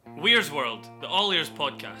Weir's World, the All Ears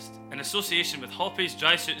podcast, in association with Hoppy's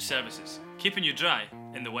Dry Suit Services, keeping you dry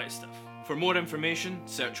in the wet stuff. For more information,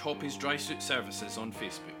 search Hoppy's Dry Suit Services on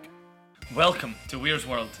Facebook. Welcome to Weir's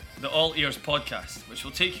World, the All Ears podcast, which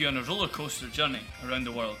will take you on a roller coaster journey around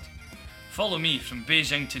the world. Follow me from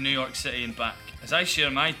Beijing to New York City and back as I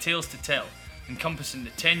share my tales to tell, encompassing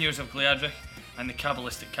the 10 years of Gliadric and the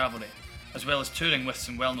Kabbalistic Cavalry, as well as touring with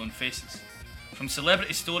some well-known faces. From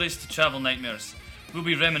celebrity stories to travel nightmares, we'll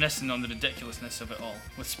be reminiscing on the ridiculousness of it all,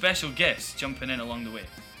 with special guests jumping in along the way.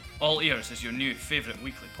 All Ears is your new favourite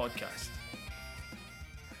weekly podcast.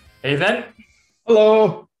 Evening.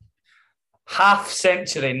 Hello. Half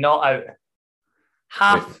century not out.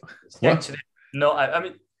 Century not out. I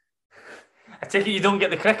mean, I take it you don't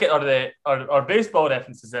get the cricket or baseball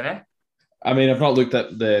references in, eh? I mean, I've not looked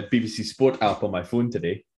at the BBC Sport app on my phone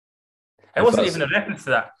today. It wasn't even a reference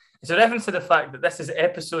to that. It's a reference to the fact that this is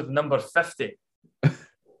episode number 50.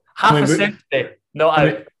 Half a century not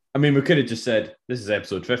out. I mean, we could have just said, this is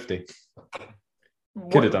episode 50.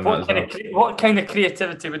 Could have done that as well. What kind of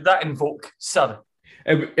creativity would that invoke, sir?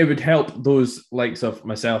 It would help those likes of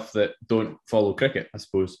myself that don't follow cricket, I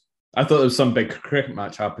suppose. I thought there was some big cricket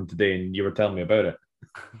match happened today and you were telling me about it.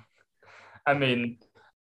 I mean,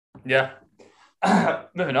 yeah.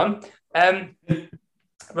 Moving on. We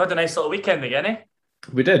had a nice little weekend again, eh?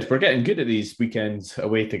 We did. We're getting good at these weekends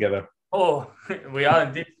away together. Oh, we are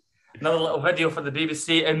indeed. Another little video for the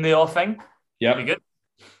BBC in the offing. Yeah. Pretty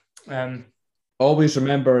good. Always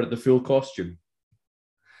remember the full costume.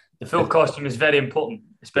 The full costume is very important,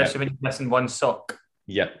 especially when you're missing one sock.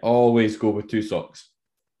 Yeah, always go with two socks.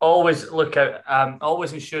 Always look out.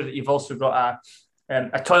 Always ensure that you've also got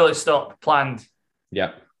a toilet stop planned.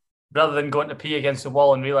 Yeah. Rather than going to pee against the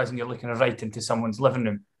wall and realising you're looking right into someone's living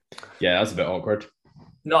room. Yeah, that's a bit awkward.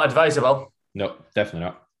 Not advisable. No, definitely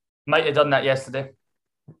not. Might have done that yesterday.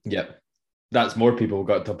 Yeah. That's more people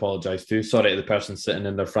got to apologise to. Sorry to the person sitting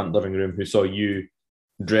in their front living room who saw you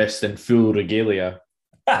dressed in full regalia.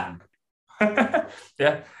 Yeah,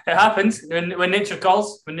 it happens when nature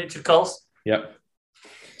calls. When nature calls. Yep.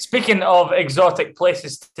 Speaking of exotic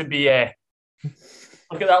places to be,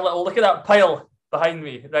 look at that pile behind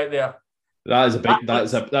me right there. That is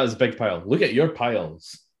a big pile. Look at your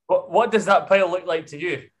piles. What does that pile look like to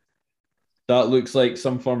you? That looks like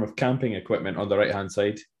some form of camping equipment on the right-hand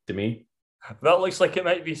side to me. That looks like it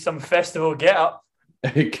might be some festival get-up.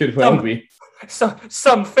 It could well be.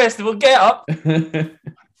 Some festival get-up.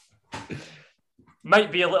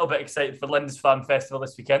 Might be a little bit excited for Lindisfarne Festival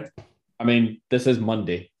this weekend. I mean, this is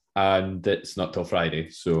Monday and it's not till Friday,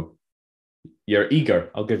 so you're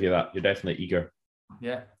eager. I'll give you that. You're definitely eager.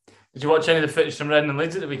 Yeah. Did you watch any of the footage from Reading and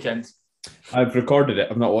Leeds at the weekend? I've recorded it.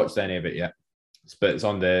 I've not watched any of it yet, but it's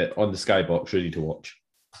on the Skybox, ready to watch.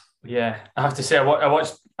 Yeah, I have to say, I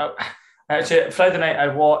watched. Actually, Friday night I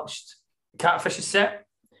watched Catfish's set.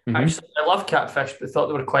 Mm-hmm. Actually, I love Catfish, but I thought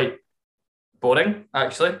they were quite boring.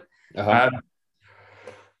 Actually, I'm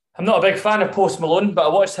not a big fan of Post Malone, but I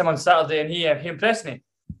watched him on Saturday and he impressed me.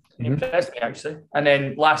 He impressed me actually. And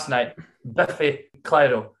then last night, Biffy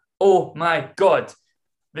Clyro. Oh my God.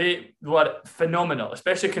 They were phenomenal,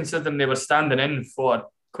 especially considering they were standing in for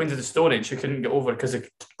Queens of the Stone Age, who couldn't get over because of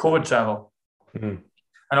COVID travel. Mm-hmm.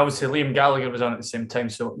 And obviously Liam Gallagher was on at the same time,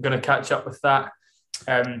 so I'm going to catch up with that.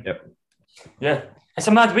 Yeah, it's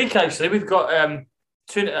a mad week actually. We've got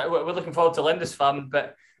we're looking forward to Lindisfarne,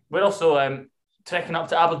 but we're also trekking up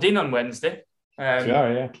to Aberdeen on Wednesday.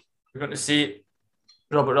 Yeah. We're going to see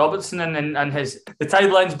Robert Robertson and the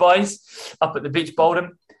Tidelines boys up at the Beach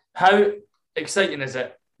Ballroom. How exciting is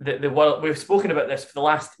it that the world, we've spoken about this for the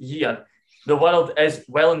last year, the world is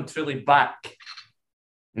well and truly back.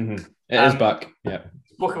 Mm-hmm. It is back, yeah.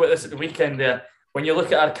 Spoke about this at the weekend there. When you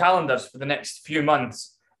look at our calendars for the next few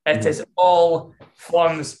months, it is all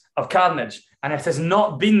forms of carnage. And it has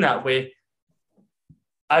not been that way,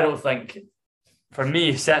 I don't think, for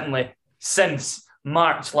me, certainly, since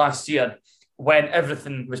March last year, when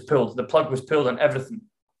everything was pulled. The plug was pulled on everything.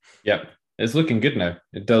 Yeah, it's looking good now.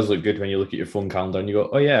 It does look good when you look at your phone calendar and you go,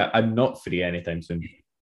 oh yeah, I'm not free anytime soon.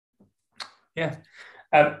 Yeah.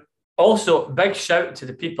 Also, big shout to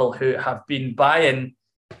the people who have been buying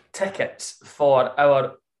tickets for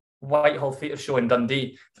our Whitehall Theatre show in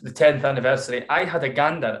Dundee for the 10th anniversary. I had a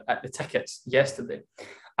gander at the tickets yesterday,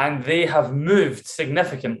 and they have moved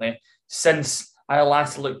significantly since I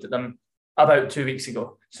last looked at them about 2 weeks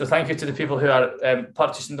ago. So thank you to the people who are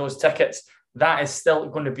purchasing those tickets. That is still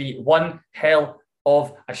going to be one hell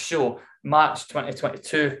of a show. March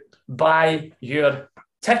 2022. Buy your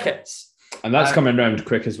tickets. And that's coming round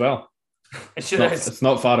quick as well. It sure is. It's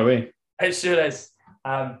not far away. It sure is.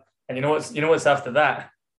 And you know what's after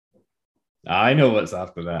that? I know what's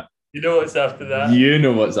after that. You know what's after that? You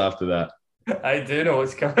know what's after that. I do know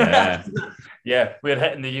what's coming. Yeah. Yeah, we're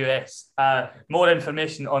hitting the US. More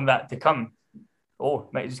information on that to come. Oh,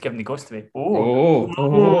 might have just given the ghost away. Oh.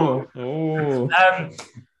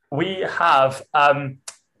 We have. Do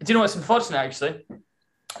you know what's unfortunate actually?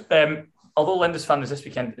 Although Linda's fan is this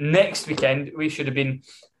weekend, next weekend we should have been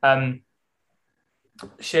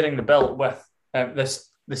sharing the bill with this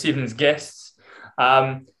evening's guests,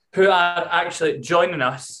 who are actually joining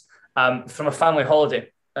us from a family holiday.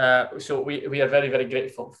 So we are very, very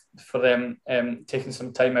grateful for them taking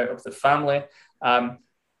some time out of the family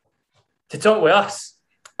to talk with us.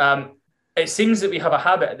 It seems that we have a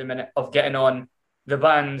habit at the minute of getting on the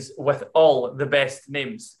bands with all the best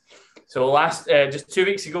names. So just 2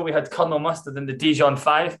 weeks ago, we had Colonel Mustard and the Dijon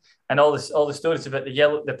 5 and all the stories about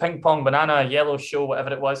the ping pong banana yellow show,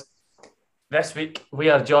 whatever it was. This week, we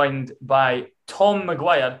are joined by Tom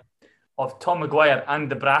Maguire of Tom Maguire and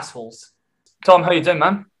the Brassholes. Tom, how you doing,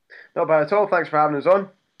 man? Not bad at all. Thanks for having us on.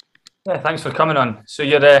 Yeah, thanks for coming on. So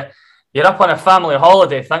you're up on a family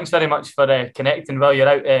holiday. Thanks very much for connecting while you're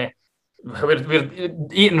out. We're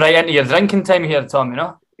eating right into your drinking time here, Tom, you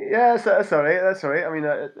know? Yeah, that's all right. That's all right. I mean,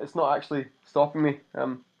 it's not actually stopping me.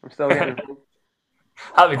 I'm still getting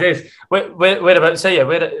Happy days. Whereabouts are you?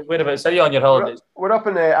 Whereabouts are you on your holidays? We're up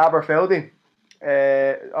in Aberfeldy,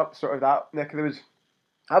 up sort of that neck of the woods.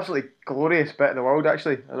 Absolutely glorious bit of the world,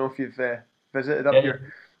 actually. I don't know if you've visited up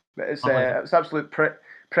here, but it's absolute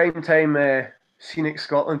prime time scenic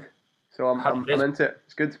Scotland. So I'm into it.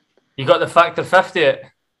 It's good. You got the factor 50 it?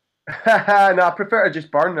 No, I prefer to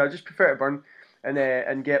just burn. I just prefer to burn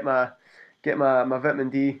and get my vitamin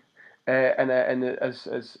D in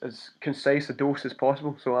as concise a dose as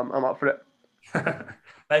possible. So I'm up for it.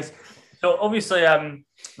 Nice. So obviously,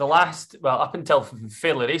 up until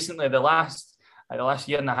fairly recently, the last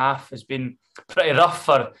year and a half has been pretty rough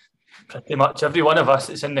for pretty much every one of us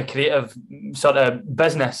that's in the creative sort of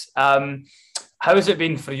business. How has it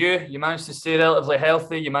been for you? You managed to stay relatively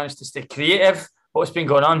healthy. You managed to stay creative. What's been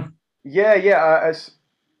going on? Yeah. It's,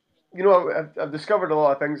 I've discovered a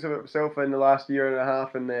lot of things about myself in the last year and a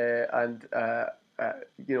half, and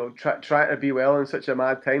trying to be well in such a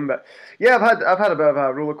mad time. But yeah, I've had a bit of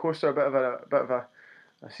a roller coaster, a bit of a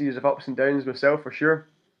series of ups and downs myself for sure.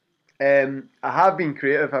 I have been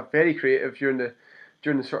creative. I'm very creative during the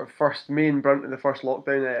sort of first main brunt of the first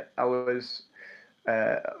lockdown. I was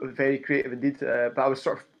very creative indeed, but I was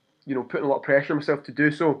sort of putting a lot of pressure on myself to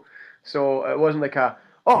do so. So it wasn't like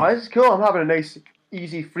this is cool. I'm having a nice,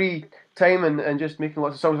 easy, free time and just making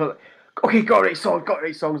lots of songs. Like, okay, got to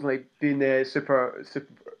write songs, and like being super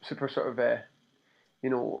sort of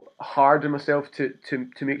hard on myself to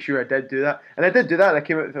make sure I did do that. And I did do that, and I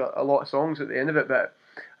came out with a lot of songs at the end of it. But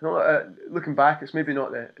I don't looking back, it's maybe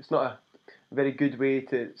it's not a very good way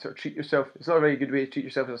to sort of treat yourself. It's not a very good way to treat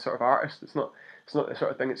yourself as a sort of artist. It's not the sort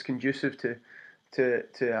of thing that's conducive to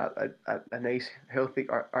a nice, healthy,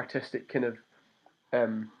 artistic kind of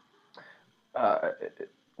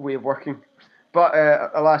way of working. But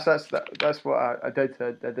alas, that's what I did.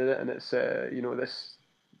 I did it, and it's this.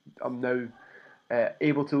 I'm now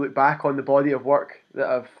able to look back on the body of work that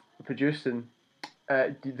I've produced, and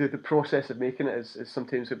the process of making it is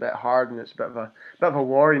sometimes a bit hard, and it's a bit of a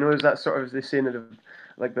war. Is that sort of, as they say in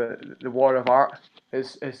the war of art,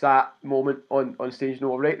 is that moment on stage.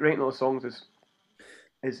 Writing all the songs is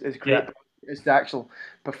great. Yeah. It's the actual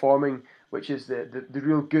performing, which is the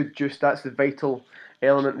real good juice. That's the vital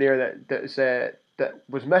element there that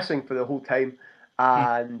was missing for the whole time,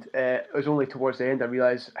 and it was only towards the end I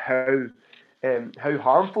realised how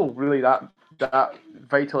harmful really that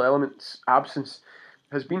vital element's absence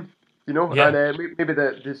has been. Yeah. And maybe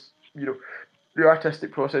the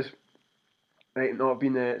artistic process might not have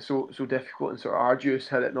been so difficult and sort of arduous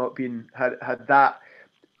had it not been had that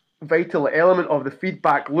vital element of the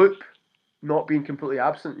feedback loop not being completely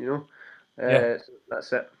absent. So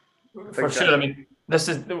that's it. For sure. I mean, this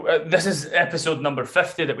is episode number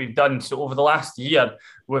 50 that we've done. So over the last year,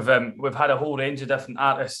 we've had a whole range of different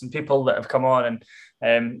artists and people that have come on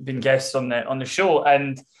and been guests on the show.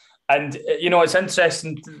 And it's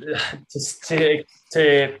interesting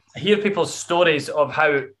to hear people's stories of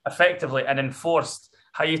how effectively an enforced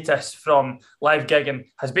hiatus from live gigging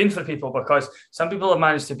has been for people, because some people have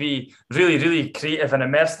managed to be really, really creative and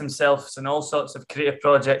immerse themselves in all sorts of creative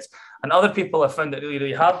projects, and other people have found it really,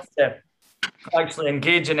 really hard to actually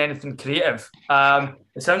engage in anything creative.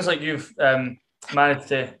 It sounds like you've managed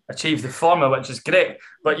to achieve the former, which is great,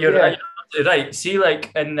 but you're right. See,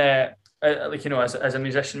 like in the as a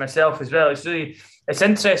musician myself as well, it's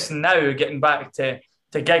interesting now getting back to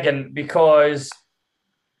gigging, because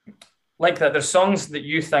like that. There's songs that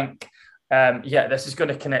you think, yeah, this is going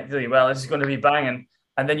to connect really well. This is going to be banging.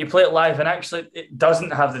 And then you play it live, and actually, it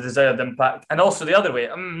doesn't have the desired impact. And also the other way,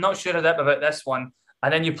 I'm not sure about this one.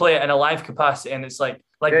 And then you play it in a live capacity, and it's like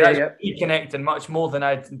that's really connecting much more than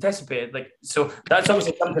I'd anticipated. Like, so that's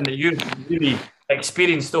obviously something that you've really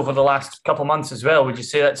experienced over the last couple of months as well. Would you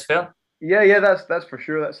say that's fair? Yeah, that's for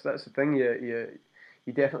sure. That's the thing.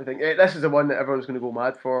 You definitely think this is the one that everyone's going to go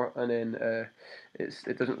mad for, and then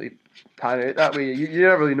it doesn't really pan out that way. You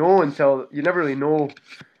never really know until you never really know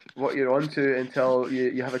what you're onto until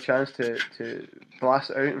you have a chance to blast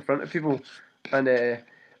it out in front of people, and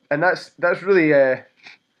that's really a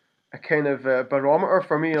kind of barometer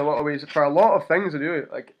for me in a lot of ways for a lot of things I do.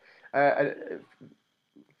 Like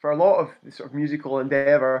for a lot of the sort of musical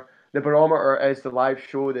endeavour, the barometer is the live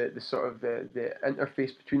show, the sort of the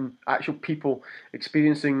interface between actual people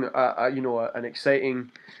experiencing an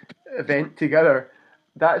exciting event together.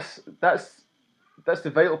 That's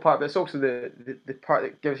the vital part, but it's also the part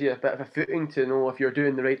that gives you a bit of a footing to know if you're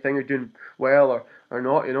doing the right thing, or doing well or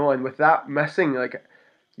not, And with that missing,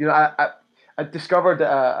 I discovered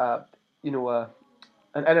an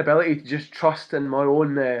inability to just trust in my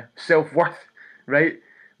own self-worth, right?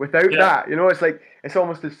 Without that, it's like it's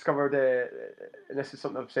almost discovered. And this is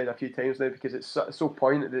something I've said a few times now because it's so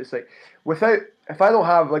poignant that it's like if I don't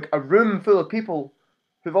have like a room full of people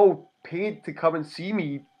who've all paid to come and see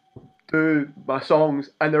me do my songs,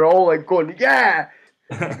 and they're all like going, yeah,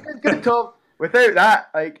 good Tom. Without that,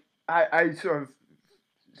 like I sort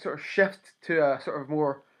of shift to a sort of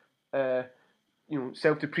more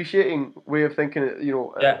self-depreciating way of thinking. That's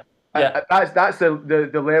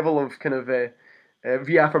the level of kind of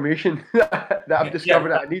reaffirmation that I've discovered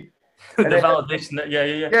that I need. The validation. Yeah.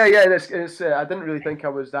 And it's I didn't really think I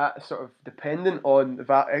was that sort of dependent on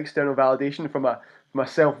external validation from my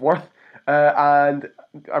self-worth. And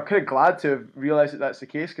I'm kind of glad to have realised that that's the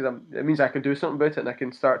case, because it means I can do something about it, and I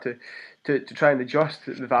can start to try and adjust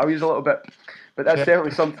the values a little bit. But that's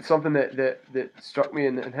definitely something that struck me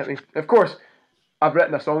and hit me. Of course, I've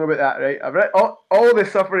written a song about that, right? I've written all the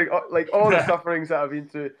suffering, all the sufferings that I've been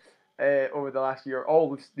through over the last year,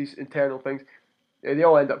 all these internal things. They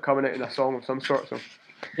all end up coming out in a song of some sort. So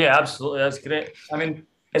yeah, absolutely, that's great. I mean,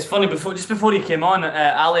 it's funny, before he came on,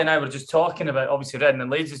 Ali and I were just talking about, obviously, Reading and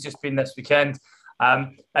Leeds has just been this weekend.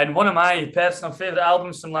 And one of my personal favourite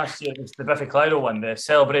albums from last year was the Biffy Clyro one, the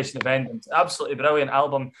Celebration of Vengeance. Absolutely brilliant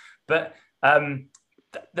album. But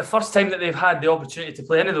the first time that they've had the opportunity to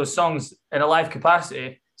play any of those songs in a live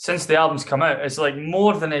capacity since the album's come out, it's like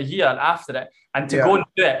more than a year after it. And to go and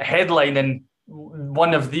do it headlining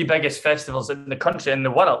one of the biggest festivals in the country, in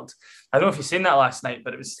the world. I don't know if you've seen that last night,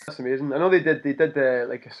 but that's amazing. I know they did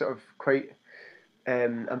like a sort of quite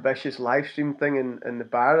ambitious live stream thing in the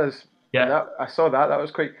Barras. Yeah, I saw that. That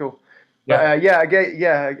was quite cool. Yeah, but, I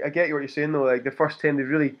get what you're saying though. Like the first time they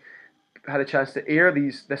really had a chance to air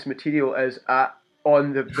this material is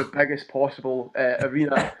on the biggest possible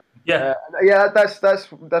arena.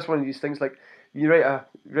 That's one of these things. Like you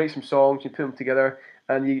write some songs, you put them together,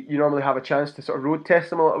 and you normally have a chance to sort of road test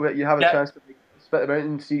them a little bit. You have a chance to spit them out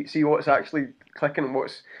and see what's actually clicking and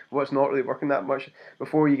what's not really working that much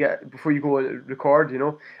before you go and record,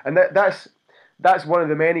 And that's one of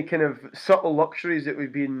the many kind of subtle luxuries that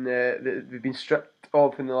we've been stripped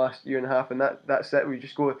of in the last year and a half, and that's it. We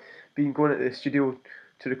just been going to the studio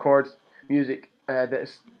to record music that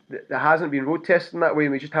hasn't been road tested in that way,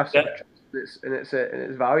 and we just have some and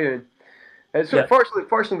its value. And so fortunately,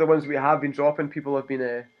 the ones we have been dropping, people have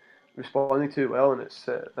been responding to well, and it's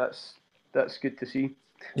that's good to see.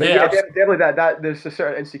 But definitely that there's a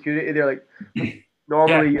certain insecurity there. Like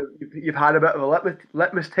normally you've had a bit of a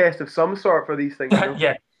litmus test of some sort for these things.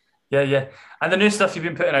 Yeah. And the new stuff you've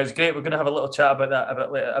been putting out is great. We're going to have a little chat about that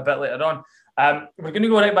a bit later on. We're going to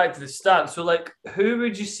go right back to the start. So, like, who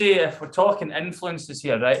would you say, if we're talking influences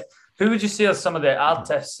here, right? Who would you say are some of the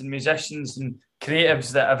artists and musicians and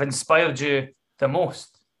creatives that have inspired you the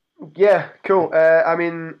most? Yeah, cool. I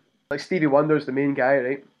mean, like Stevie Wonder's the main guy,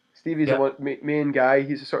 right? Stevie's the main guy.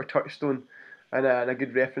 He's a sort of touchstone and a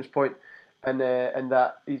good reference point, and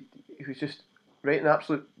that he was just writing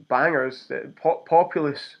absolute bangers,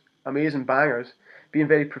 populous, amazing bangers, being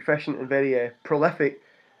very proficient and very prolific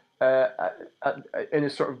in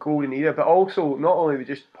his sort of golden era, but also not only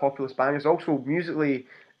just populous bangers, also musically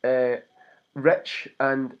rich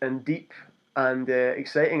and deep and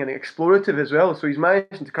exciting and explorative as well. So he's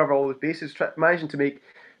managing to cover all the bases, managing to make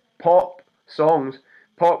pop songs,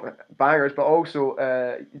 pop bangers, but also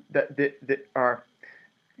that are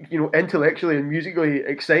intellectually and musically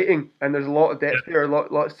exciting. And there's a lot of depth there,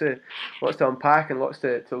 lots to unpack, and lots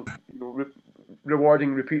to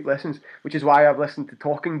rewarding repeat listens, which is why I've listened to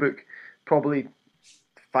Talking Book probably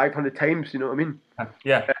 500 times. You know what I mean?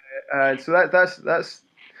 Yeah. And so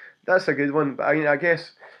that's a good one. But I mean, I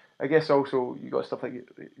guess also you got stuff like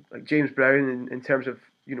James Brown in terms of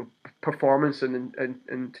performance and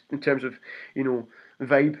in terms of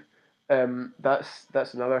vibe.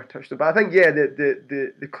 That's another touchstone. But I think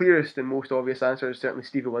the clearest and most obvious answer is certainly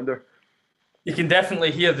Stevie Wonder. You can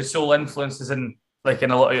definitely hear the soul influences in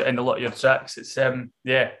a lot of your tracks. It's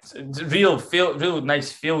real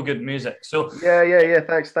nice feel good music. So Yeah.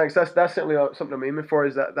 Thanks. That's certainly something I'm aiming for.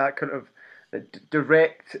 Is that kind of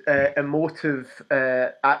direct, emotive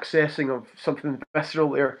accessing of something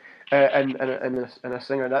visceral there, in a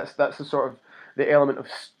singer. That's the sort of the element of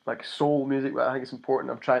like soul music that I think is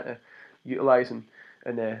important. I'm trying to utilize and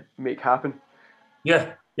make happen.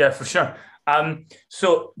 yeah, for sure.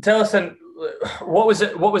 So tell us then, what was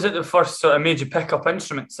it? What was it that first sort of made you pick up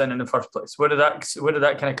instruments in the first place? Where did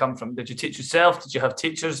that kind of come from? Did you teach yourself? Did you have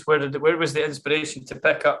teachers? Where was the inspiration to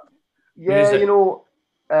pick up Yeah, music?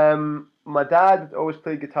 my dad always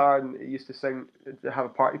played guitar and he used to sing, to have a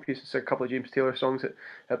party piece and sing a couple of James Taylor songs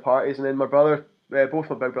at parties. And then my brother, both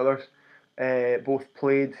my big brothers, both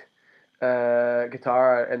played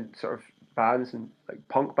guitar in sort of bands and like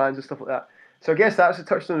punk bands and stuff like that. So I guess that's a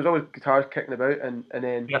touchstone. There's always guitars kicking about, and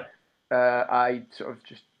then Yeah, I sort of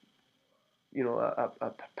just I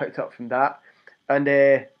picked up from that, and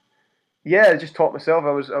yeah, I just taught myself.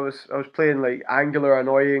 I was playing like angular,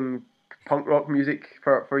 annoying punk rock music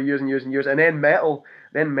for years and years and years, and then metal.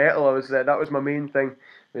 Then metal, I was that was my main thing.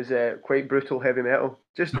 Was quite brutal heavy metal,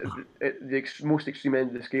 just at the most extreme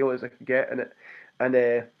end of the scale as I could get in it, and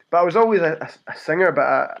but I was always a singer,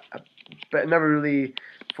 but I never really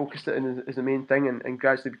focused it in as the main thing, and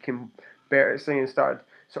gradually became better at singing and started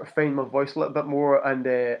sort of finding my voice a little bit more, and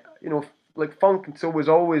like funk and soul was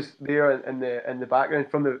always there in the background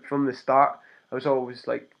from the start. I was always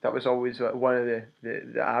like that was always one of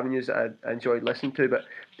the avenues that I enjoyed listening to, but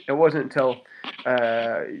it wasn't until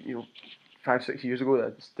 5-6 years ago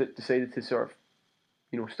that I decided to sort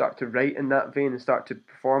of start to write in that vein and start to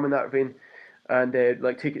perform in that vein, and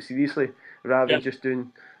like take it seriously rather yeah, than just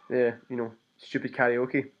doing stupid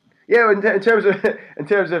karaoke. Yeah, in terms of in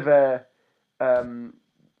terms of um,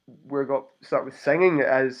 where I got start with singing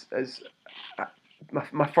as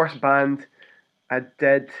my first band I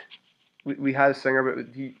did. We had a singer,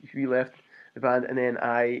 but he left the band, and then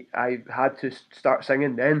I had to start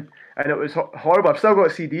singing then, and it was horrible. I've still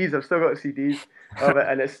got CDs. I've still got CDs of it,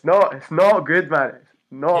 and it's not good, man. It's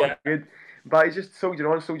not yeah. good. But it's just soldier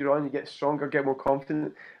on. You get stronger, get more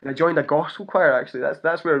confident. And I joined a gospel choir. Actually,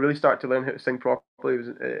 that's where I really started to learn how to sing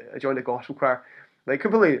properly. I joined a gospel choir, like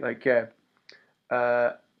completely like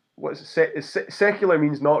what's secular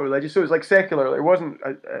means not religious, so it's like secular. Like, it wasn't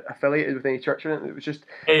affiliated with any church or anything. It was just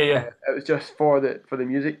Yeah. it was just for the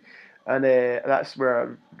music, and that's where I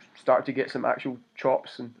started to get some actual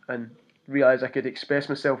chops and realize I could express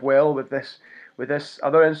myself well with this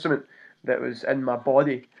other instrument that was in my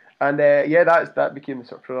body, and yeah, that became the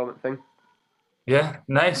sort of predominant thing. Yeah,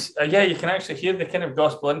 nice. Yeah, you can actually hear the kind of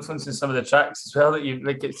gospel influence in some of the tracks as well that you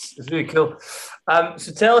like. It's really cool.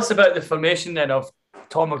 So tell us about the formation then of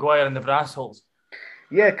Tom Maguire and the Brass Holes.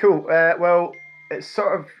 Yeah, cool. Well, it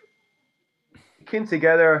sort of came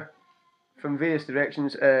together from various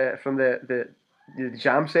directions, from the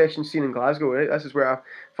jam session scene in Glasgow. Right, this is where I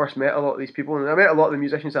first met a lot of these people, and I met a lot of the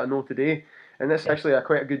musicians that I know today. And this is Yeah. actually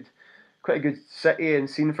quite a good city and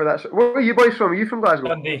scene for that. Where are you boys from? Are you from Glasgow?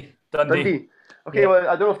 Dundee. Dundee. Okay, Yeah, well,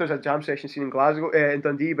 I don't know if there's a jam session scene in Glasgow, in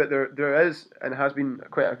Dundee, but there is, and has been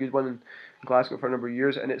quite a good one in Glasgow for a number of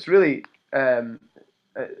years, and it's really a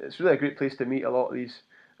great place to meet a lot of these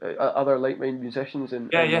other like-minded musicians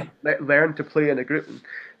and yeah, learn to play in a group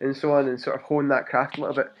and so on, and sort of hone that craft a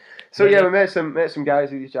little bit. So yeah, yeah, yeah. we met some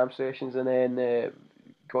guys at these jam sessions, and then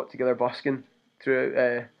got together busking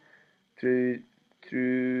through through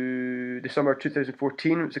through the summer of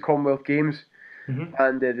 2014. It was the Commonwealth Games, Hmm.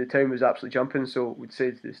 and the town was absolutely jumping. So we'd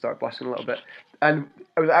say to start busting a little bit, and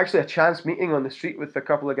it was actually a chance meeting on the street with a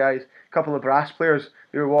couple of guys, a couple of brass players.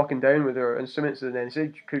 They were walking down with their instruments, and then they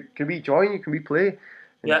said, "Can we join you? Can we play?"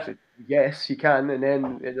 And I Yeah. said, "Yes, you can." And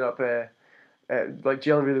then ended up like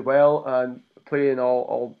gelling really well and playing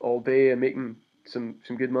all day and making some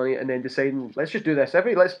good money, and then deciding let's just do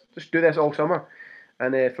this all summer,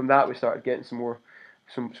 and from that we started getting some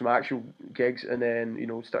actual gigs, and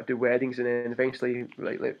then start do weddings, and then eventually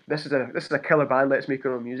like this is a killer band, let's make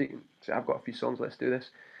our own music. So I've got a few songs, let's do this.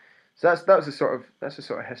 So that's the sort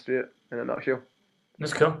of history in a nutshell.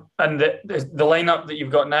 That's cool. And the lineup that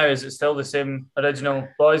you've got now, is it still the same original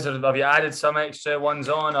boys, or have you added some extra ones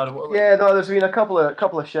on? Or what? Yeah, no, there's been a couple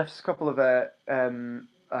of shifts, a couple of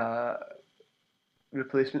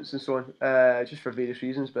replacements and so on, just for various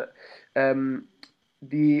reasons. But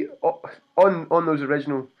the on those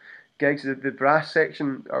original gigs, the brass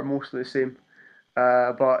section are mostly the same.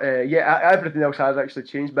 But yeah, everything else has actually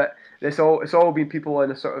changed. But it's all been people in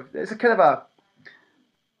a sort of, it's a kind of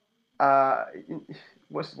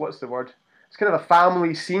what's the word? It's kind of a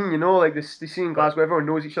family scene, like the scene in Glasgow. Everyone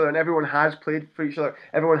knows each other, and everyone has played for each other.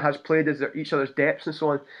 Everyone has played as each other's depths and so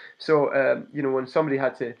on. So when somebody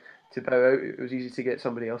had to bow out, it was easy to get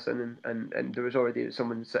somebody else in, and there was already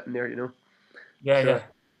someone sitting there, Yeah, So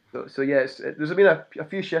yeah. so yeah, there's been a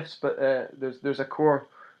few shifts, but there's a core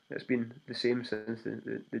that's been the same since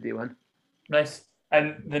the day one. Nice.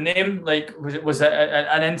 And the name, like, was it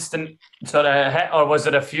an instant sort of hit, or was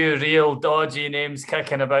there a few real dodgy names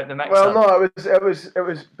kicking about the mix Well, up? no, it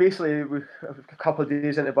was basically a couple of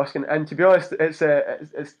days into busking, and to be honest,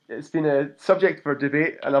 it's been a subject for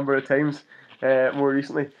debate a number of times more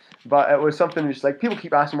recently. But it was something which, like, people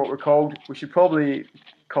keep asking what we're called. We should probably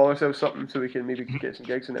call ourselves something so we can maybe get some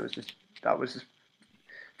gigs, and that was the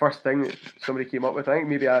first thing that somebody came up with. I think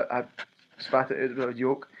maybe I spat it out as a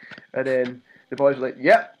joke, and then the boys were like,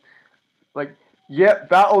 yep,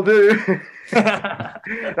 that'll do.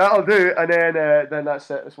 That'll do. And then that's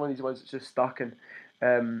it. It's one of these ones that's just stuck. And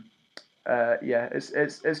yeah,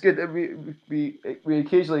 it's good. We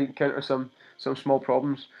occasionally encounter some small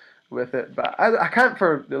problems with it, but I can't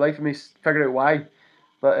for the life of me figure out why.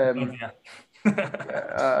 But yeah,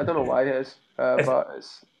 I don't know why it is. But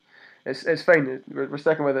it's fine. We're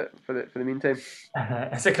sticking with it for the meantime.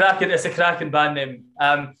 It's a cracking band name.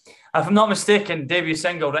 If I'm not mistaken, debut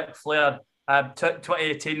single Ric Flair,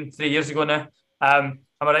 2018, 3 years ago now. Am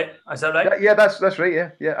I right? Is that right? Yeah, that's right.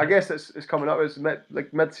 Yeah. I guess it's coming up. It's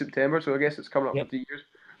mid September, so I guess it's coming up Yep. for 3 years.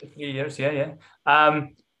 3 years, yeah.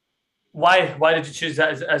 Why did you choose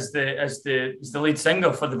that as the lead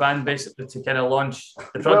single for the band, basically, to kind of launch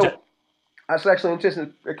the project? Well, that's actually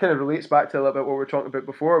interesting. It kind of relates back to a little bit what we were talking about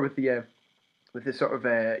before with the sort of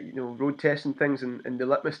road testing things and the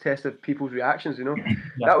litmus test of people's reactions. Yeah.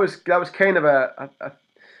 That was kind of a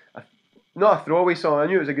not a throwaway song. I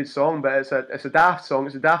knew it was a good song, but it's a daft song.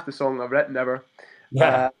 It's the daftest song I've written ever.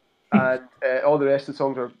 Yeah. And all the rest of the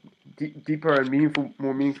songs are deeper and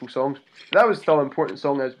more meaningful songs. That was still an important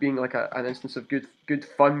song as being like an instance of good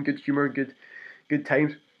fun, good humor, good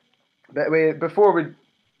times. But before we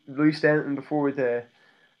released anything, before we'd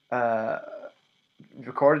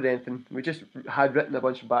recorded anything, we just had written a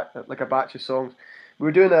bunch of a batch of songs. We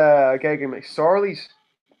were doing a gig in McSorley's.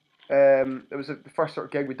 It was the first sort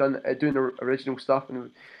of gig we'd done doing the original stuff, and we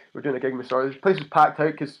were doing a gig in McSorley's. The place was packed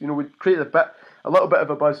out because we'd created a little bit of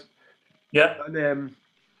a buzz. Yeah. And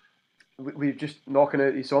we were just knocking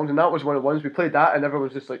out these songs, and that was one of the ones we played that, and everyone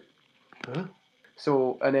was just like, huh?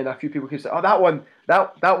 So, and then a few people came and said, oh, that one,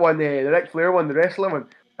 the Ric Flair one, the wrestler one.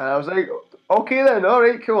 And I was like, okay then, all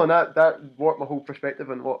right, cool. And that warped my whole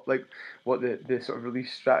perspective on what the sort of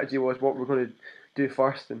release strategy was, what we're going to do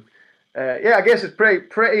first. And yeah, I guess it's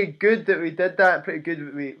pretty good that we did that. Pretty good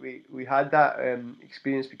that we had that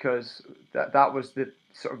experience, because that was the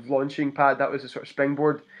sort of launching pad. That was the sort of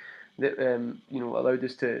springboard that allowed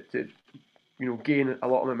us to gain a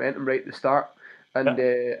lot of momentum right at the start. And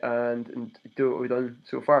do what we've done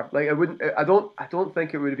so far. Like, I don't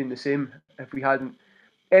think it would have been the same if we hadn't,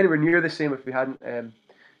 anywhere near the same if we hadn't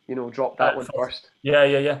dropped that one first.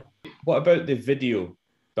 Yeah. What about the video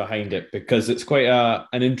behind it? Because it's quite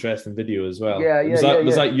an interesting video as well. Yeah.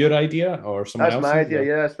 Was that your idea or someone else's? That's my idea.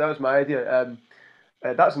 Yes, that was my idea.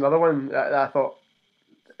 That's another one that I thought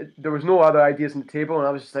there was no other ideas on the table, and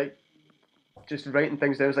I was just writing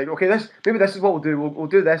things down. I was like, okay, maybe this is what we'll do. We'll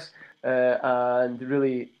do this. And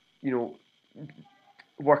really,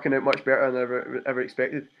 working out much better than I ever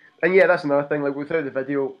expected. And yeah, that's another thing. Like, without the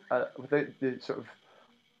video, without the sort of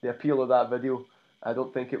the appeal of that video, I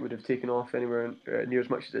don't think it would have taken off anywhere near as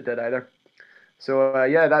much as it did either. So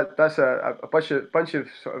yeah, that's a bunch of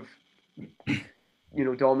sort of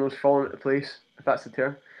dominoes falling into place, if that's the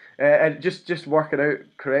term, and just working out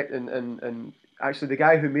correct and actually the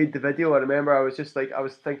guy who made the video, I remember I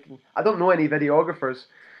was thinking, I don't know any videographers.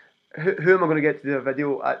 Who am I going to get to do a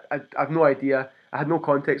video? I have no idea. I had no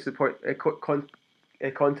context support,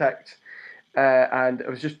 contact, and I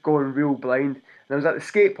was just going real blind. And I was at the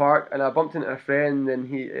skate park, and I bumped into a friend, and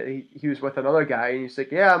he was with another guy, and he's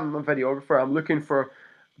like, "Yeah, I'm a videographer. I'm looking for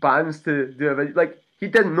bands to do a video." Like, he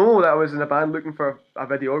didn't know that I was in a band looking for a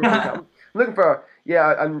videographer. I'm looking for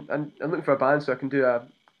I'm looking for a band so I can do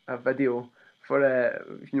a video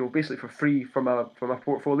for basically for free from my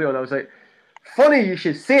portfolio, and I was like, funny you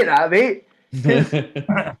should say that, mate.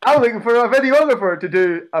 I'm looking for a videographer to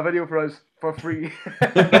do a video for us for free. So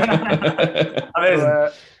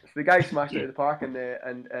the guy smashed it out of the park, and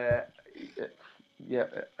yeah,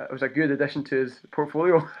 it was a good addition to his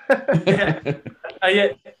portfolio.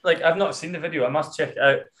 I've not seen the video. I must check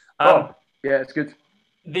it out. Yeah, it's good.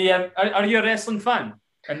 Are you a wrestling fan?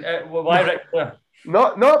 And why Ric Flair?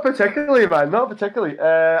 Not particularly, man. Not particularly.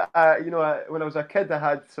 When I was a kid, I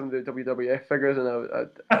had some of the WWF figures, and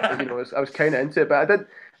I was kind of into it. But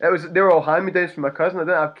they were all hand-me-downs from my cousin. I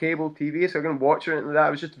didn't have cable TV, so I couldn't watch or anything like that.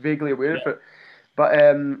 I was just vaguely aware of it. But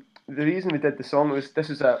the reason we did the song was this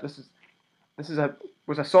was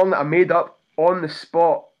a song that I made up on the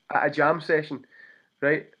spot at a jam session,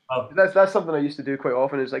 right? Oh. That's something I used to do quite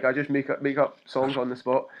often. Is like I just make up songs on the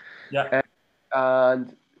spot. Yeah.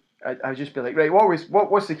 And I would just be like, right,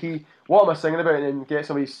 what's the key? What am I singing about? And then get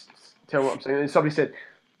somebody to tell what I'm singing. And somebody said,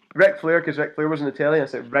 Ric Flair, because Ric Flair was on the telly. And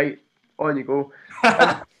I said, right, on you go.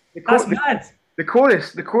 That's mad. The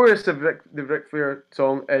chorus of the Ric Flair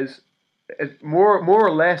song is more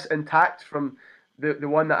or less intact from the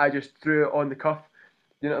one that I just threw on the cuff.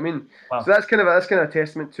 You know what I mean? Wow. So that's kind of a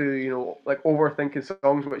testament to like overthinking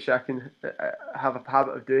songs, which I can have a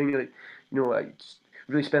habit of doing. Like I just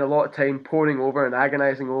really spend a lot of time poring over and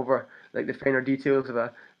agonizing over like the finer details of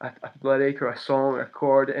a lyric or a song or a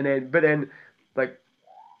chord, but then like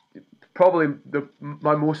probably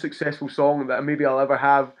my most successful song that maybe I'll ever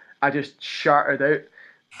have, I just shattered out.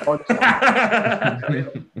 So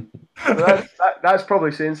that's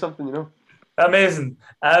probably saying something, Amazing.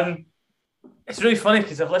 It's really funny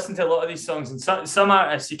because I've listened to a lot of these songs, and some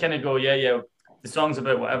artists you kind of go, yeah, the song's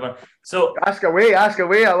about whatever. So ask away. I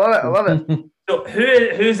love it. So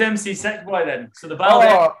who's MC Sick Boy then? So the Ballad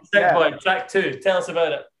of MC Sick Boy, track 2. Tell us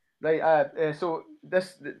about it. Right. So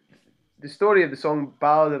the story of the song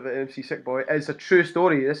Ballad of MC Sick Boy is a true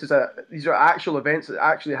story. These are actual events that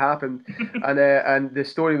actually happened, and the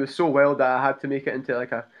story was so wild that I had to make it into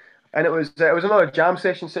like a. And it was another jam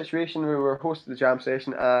session situation. We were hosting the jam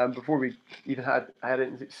session before we even had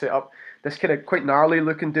it set up. This kind of quite gnarly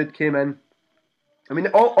looking dude came in. I mean,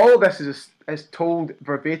 all of this is told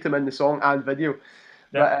verbatim in the song and video.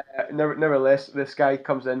 Yeah. But nevertheless, this guy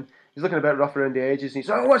comes in. He's looking a bit rough around the edges. And he's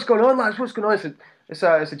like, "Oh, what's going on, lads? What's going on?" I said, "It's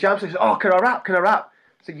a jam session." "Oh, can I rap?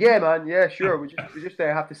 I said, "Yeah, man. Yeah, sure. We just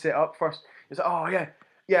have to set up first." He's like, "Oh,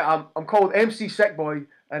 yeah. I'm called MC Sick Boy,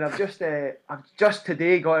 and I've just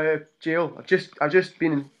today got out of jail. I've just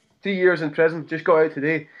been in 3 years in prison. Just got out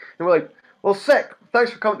today." And we're like, "Well, sick.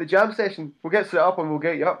 Thanks for coming to the jam session. We'll get set up and we'll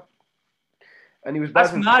get you up." And he was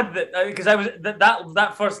buzzing. That's mad because I was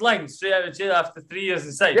that first line, straight out of jail after 3 years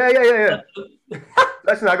inside. Yeah.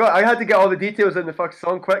 Listen, I had to get all the details in the fucking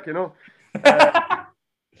song quick,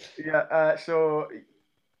 So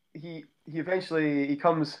he eventually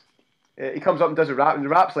comes up and does a rap, and the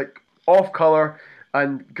rap's like off color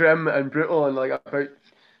and grim and brutal and like but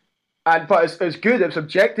it's good. It's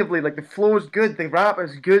objectively like the flow's good, the rap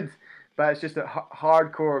is good, but it's just a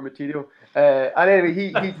hardcore material. And anyway,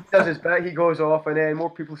 he does his bit, he goes off, and then more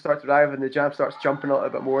people start to arrive, and the jam starts jumping a little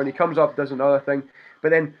bit more, and he comes up, does another thing,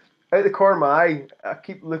 but then out the corner of my eye, I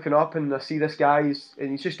keep looking up, and I see this guy,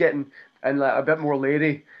 he's just getting in like a bit more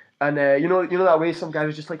leery, and you know that way some guy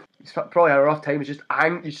was just like, he's probably had a rough time, he's just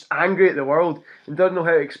angry at the world and doesn't know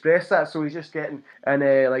how to express that, so he's just getting and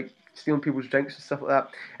like stealing people's drinks and stuff like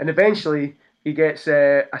that, and eventually he gets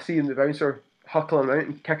I see him, the bouncer, huckling him out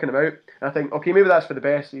and kicking him out. And I think, okay, maybe that's for the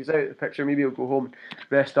best. He's out of the picture. Maybe he'll go home and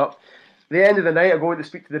rest up. At the end of the night, I go in to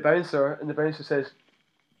speak to the bouncer, and the bouncer says,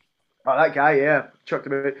 "Oh, that guy, yeah, chucked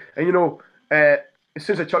him out." And as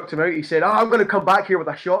soon as I chucked him out, he said, "Oh, I'm going to come back here with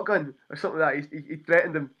a shotgun," or something like that. He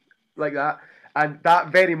threatened him like that. And that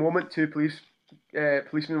very moment, two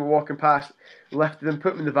policemen were walking past, lifted him,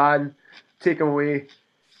 put him in the van, take him away.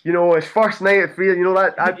 His first night at freedom.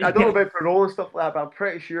 That I don't know about parole and stuff like that, but I'm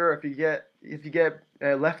pretty sure if you get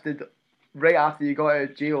lifted right after you got out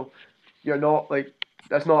of jail, you're not like,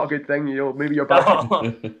 that's not a good thing. Maybe you're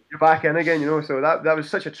back in again. So that was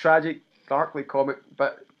such a tragic, darkly comic,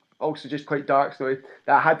 but also just quite dark story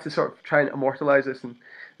that I had to sort of try and immortalize this in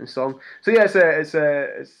song. So yeah, it's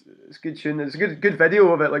a good tune. It's a good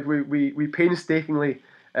video of it. Like we painstakingly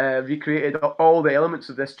recreated all the elements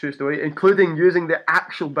of this true story, including using the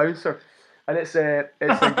actual bouncer, and it's a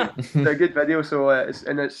good video. So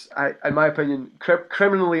in my opinion,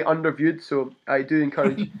 criminally underviewed. So I do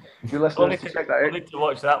encourage your listeners to check that out. I need to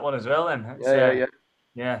watch that one as well. Then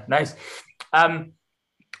yeah, nice.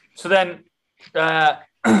 So then the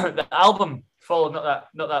album followed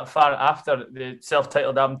not that far after the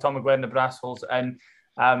self-titled album Tom McGuire and the Brassholes, and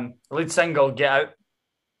the lead single Get Out.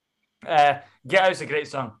 Get Out's a great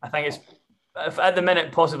song. I think it's at the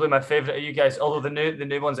minute possibly my favourite of you guys. Although the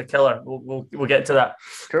new one's a killer. We'll get to that.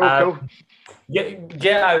 Cool. Get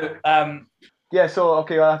Out. Yeah, so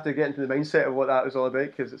okay, I'll have to get into the mindset of what that was all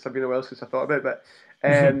about because it's been a while since I thought about it. But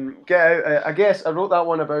Get Out, I guess I wrote that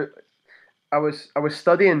one about. I was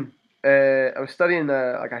studying like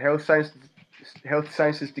a health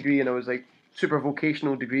sciences degree, and I was like super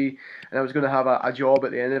vocational degree, and I was going to have a job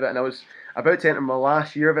at the end of it, and I was about to enter my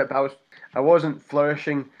last year of it, but I wasn't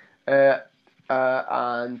flourishing,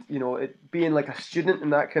 and you know, it being like a student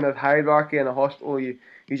in that kind of hierarchy in a hospital, you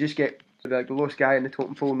just get like the lowest guy in the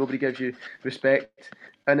totem pole. Nobody gives you respect,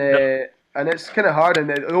 and it's kind of hard. And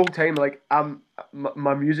the whole time, like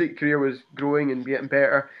my music career was growing and getting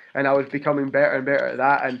better, and I was becoming better and better at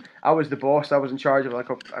that. And I was the boss. I was in charge of like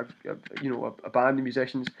a band of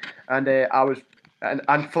musicians, and I was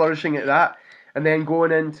and flourishing at that. And then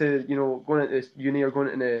going into this uni or going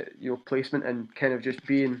into placement and kind of just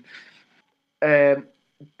being, it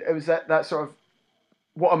was that sort of,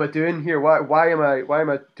 what am I doing here? Why am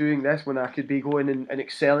I doing this when I could be going and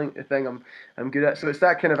excelling at the thing I'm good at? So it's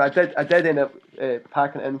that kind of, I did end up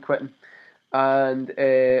packing it in, quitting, and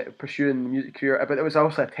pursuing the music career. But it was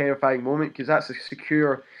also a terrifying moment because that's a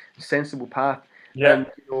secure, sensible path. Yeah. And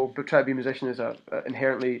but trying to be a musician is a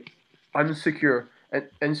inherently insecure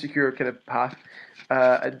kind of path,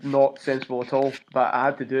 not sensible at all. But I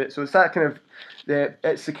had to do it. So it's that kind of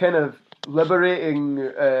it's the kind of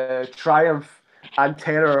liberating triumph and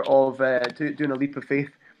terror of doing a leap of faith,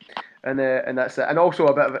 and that's it. And also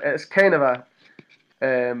a bit of it's kind of a,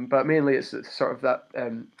 but mainly it's sort of that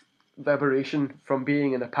liberation from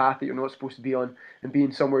being in a path that you're not supposed to be on and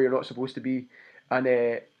being somewhere you're not supposed to be, and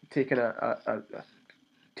taking a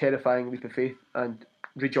terrifying leap of faith and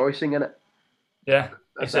rejoicing in it. Yeah,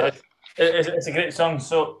 it's a great song.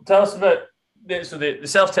 So tell us about the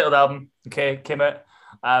self-titled album. Okay, came out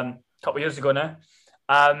a couple of years ago now.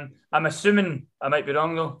 I'm assuming, I might be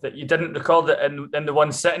wrong though, that you didn't record it in the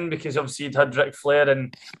one sitting because obviously you'd had Ric Flair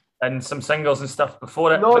and some singles and stuff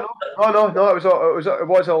before it. No. It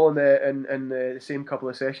was all in the same couple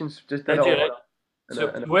of sessions. Just did it all. Right? So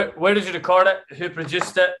where did you record it? Who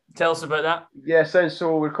produced it? Tell us about that. Yeah,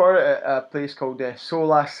 so we recorded it at a place called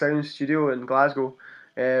Solas Sound Studio in Glasgow,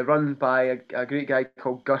 run by a great guy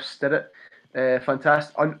called Gus Stirrett.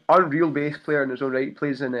 Fantastic, unreal bass player in his own right. He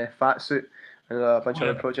plays in Fat Suit and a bunch of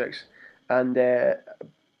other projects, and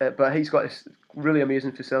but he's got this really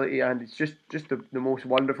amazing facility, and it's just the most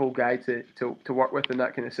wonderful guy to work with in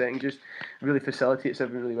that kind of setting. Just really facilitates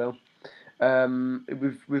everything really well.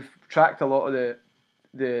 We've tracked a lot of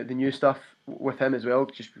the new stuff with him as well,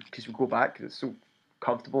 just because we go back because it's so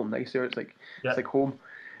comfortable and nice there. It's like it's like home.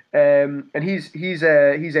 And he's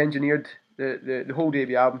engineered the whole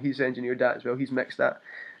Davey album. He's engineered that as well. He's mixed that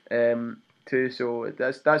too. So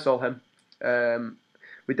that's all him.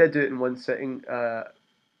 We did do it in one sitting, kind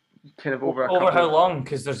of over how long?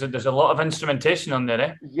 Because there's a lot of instrumentation on there,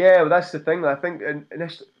 eh? Yeah, well, that's the thing. I think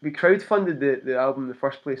initially we crowdfunded the album in the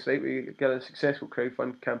first place, right? We got a successful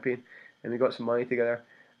crowdfund campaign, and we got some money together,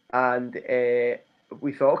 and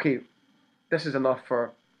we thought, okay, this is enough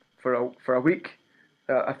for a week,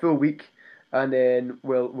 a full week, and then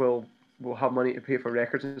we'll have money to pay for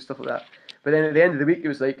records and stuff like that. But then at the end of the week, it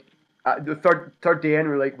was like the third day in,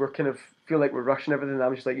 we're kind of feel like we're rushing everything. And I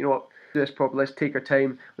was just like, you know what, do this properly. Let's take our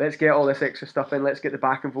time. Let's get all this extra stuff in. Let's get the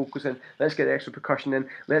backing vocals in. Let's get the extra percussion in.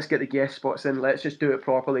 Let's get the guest spots in. Let's just do it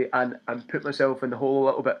properly and put myself in the hole a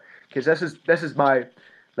little bit, because this is my,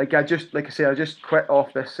 like I just quit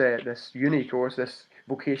off this this uni course, this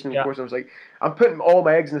vocational course. I was like, I'm putting all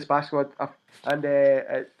my eggs in this basket, and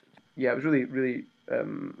it was really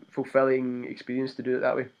fulfilling experience to do it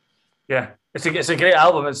that way. Yeah, it's a great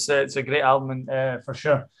album. It's a great album, for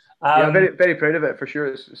sure. I'm very, very proud of it, for sure.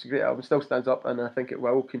 It's a great album. It still stands up, and I think it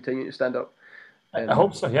will continue to stand up. I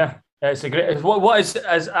hope so. Yeah, it's a great. What is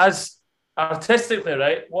as artistically,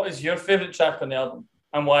 right? What is your favourite track on the album,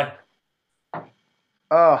 and why?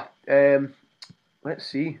 Let's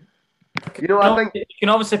see. I think you can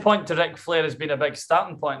obviously point to Ric Flair as being a big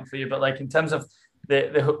starting point for you, but like in terms of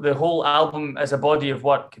the whole album as a body of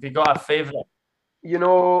work, have you got a favourite?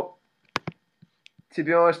 To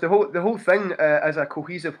be honest, the whole thing as a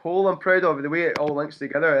cohesive whole, I'm proud of the way it all links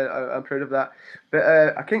together. I'm proud of that. But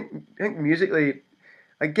I think musically,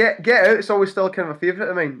 Get Out, it's always still kind of a favourite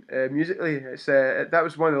of mine. Musically, it's that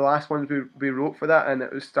was one of the last ones we wrote for that, and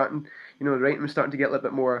it was starting. The writing was starting to get a little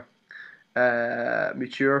bit more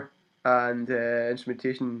mature, and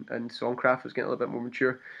instrumentation and songcraft was getting a little bit more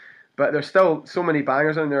mature. But there's still so many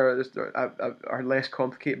bangers on there that are less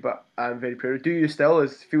complicated, but I'm very proud. Do You Still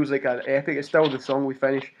feels like an epic. It's still the song we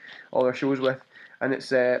finish all our shows with, and it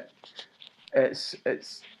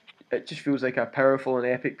just feels like a powerful and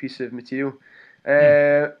epic piece of material.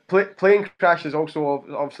 Plane Crash is also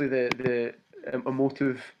obviously the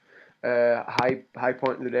emotive high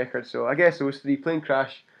point of the record. So I guess those three: Plane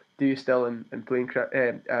Crash, Do You Still, and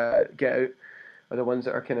Get Out, are the ones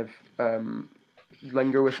that are kind of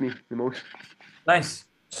linger with me the most. Nice.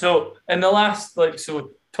 So in the last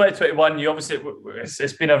 2021, you obviously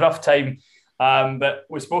it's been a rough time, but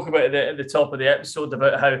we spoke about it at the top of the episode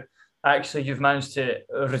about how actually you've managed to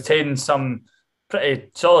retain some pretty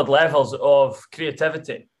solid levels of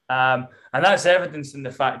creativity, and that's evidenced in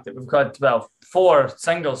the fact that we've got 4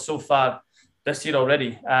 singles so far this year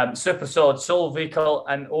already. Super Solid Soul Vehicle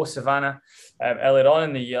and Oh Savannah earlier on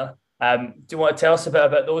in the year. Do you want to tell us a bit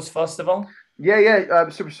about those first of all? Yeah.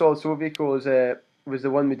 Super Solid Soul Vehicle was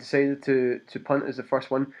the one we decided to punt as the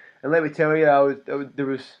first one, and let me tell you, there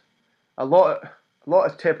was a lot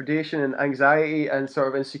of trepidation and anxiety and sort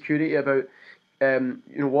of insecurity about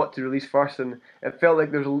what to release first, and it felt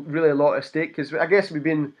like there was really a lot at stake because I guess we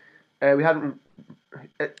hadn't.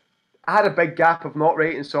 I had a big gap of not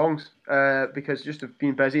writing songs because just of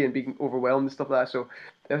being busy and being overwhelmed and stuff like that. So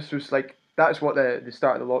this was like that's what the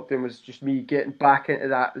start of the lockdown was, just me getting back into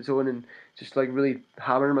that zone and just like really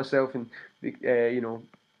hammering myself and like a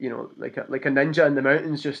ninja in the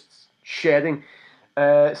mountains, just shedding.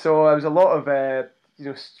 So I was a lot of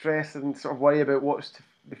stress and sort of worry about what's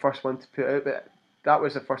the first one to put out, but that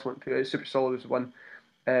was the first one to put out. Super Solid was the one.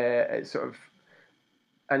 It's sort of,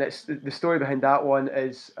 and it's the story behind that one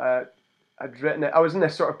is I'd written it. I was in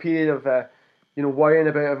this sort of period of worrying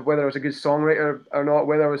about whether I was a good songwriter or not,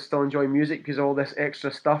 whether I was still enjoying music because all this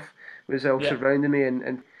extra stuff was all surrounding me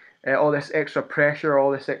and all this extra pressure,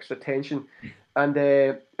 all this extra tension, and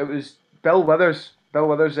it was Bill Withers. Bill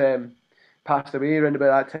Withers passed away around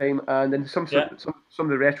about that time, and then some of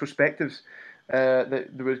the retrospectives that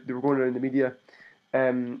they were going around the media.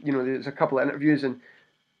 There's a couple of interviews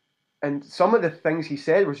and some of the things he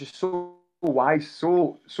said was just so wise,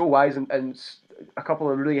 so wise, and a couple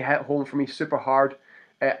of them really hit home for me super hard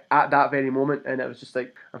at that very moment. And it was just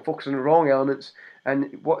like I'm focusing on the wrong elements.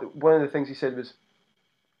 And one of the things he said was,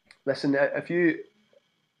 listen, if you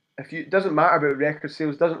it doesn't matter about record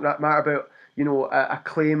sales, doesn't matter about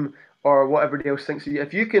acclaim or what everybody else thinks of you.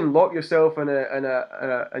 If you can lock yourself in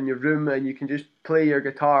your room and you can just play your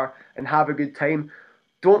guitar and have a good time,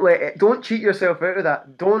 don't cheat yourself out of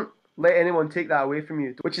that. Don't let anyone take that away from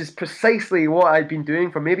you. Which is precisely what I'd been doing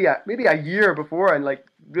for maybe a year before, and like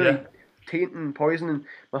really tainting, poisoning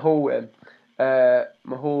my whole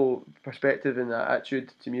perspective and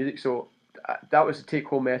attitude to music. So that was the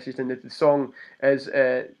take-home message, and the song is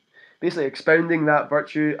basically expounding that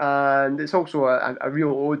virtue, and it's also a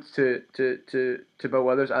real ode to Bill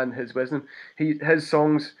Withers and his wisdom. His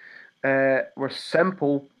songs were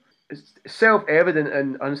simple, self-evident,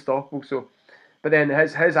 and unstoppable. So, but then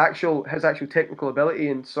his actual technical ability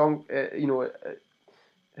and song,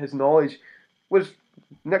 his knowledge was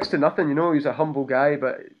next to nothing. He's a humble guy,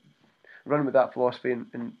 but running with that philosophy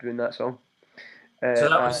and doing that song. So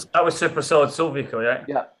that was Super Solid Soul Vehicle, right?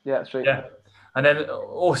 Yeah, that's right. Yeah. And then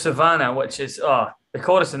Oh Savannah, which is the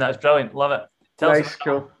chorus in that is brilliant. Love it. Nice,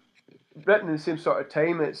 cool. Written in the same sort of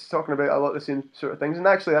time. It's talking about a lot of the same sort of things, and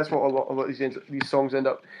actually that's what a lot of these songs end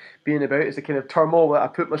up being about. Is the kind of turmoil that I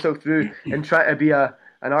put myself through in trying to be an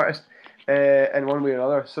artist in one way or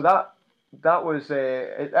another. So that was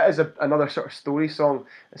that is another sort of story song.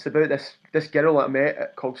 It's about this girl that I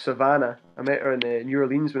met called Savannah. I met her in New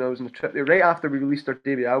Orleans when I was on the trip there, right after we released our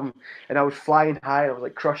debut album, and I was flying high and I was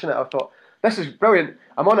like crushing it. I thought, this is brilliant.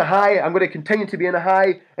 I'm on a high. I'm going to continue to be in a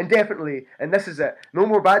high indefinitely. And this is it. No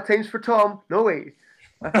more bad times for Tom. No way.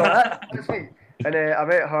 I thought, that's me. And I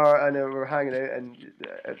met her and we were hanging out, and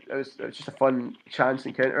it was just a fun chance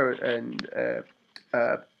encounter. And,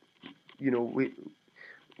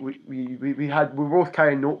 we were both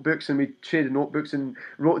carrying notebooks, and we traded notebooks and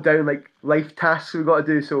wrote down like life tasks we got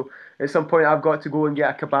to do. So at some point I've got to go and get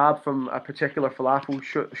a kebab from a particular falafel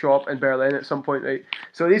shop in Berlin at some point, right?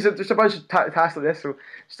 So these are just a bunch of tasks like this. So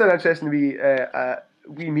still interesting to be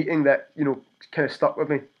wee meeting that kind of stuck with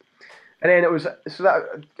me. And then it was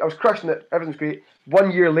that I was crushing it. Everything's great.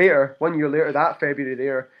 1 year later, that February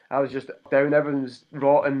there, I was just down. Everything's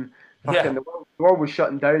rotten. Fucking the world was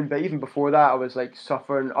shutting down. But even before that, I was like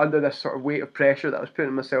suffering under this sort of weight of pressure that I was putting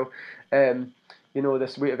on myself.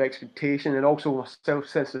 This weight of expectation and also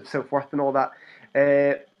sense of self-worth and all that.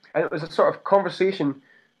 And it was a sort of conversation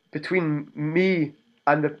between me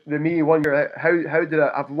and the me wonder how did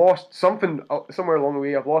I've lost something somewhere along the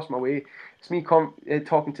way. I've lost my way. It's me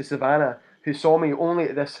talking to Savannah, who saw me only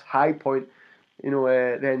at this high point.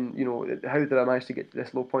 Then how did I manage to get to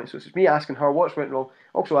this low point? So it's me asking her what's went wrong,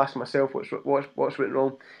 also asking myself what's went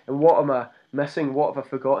wrong, and what am I missing, what have I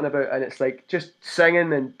forgotten about? And it's like just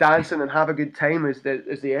singing and dancing and have a good time is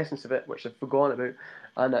the essence of it, which I've forgotten about,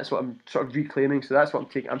 and that's what I'm sort of reclaiming. So that's what I'm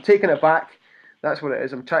taking. I'm taking it back. That's what it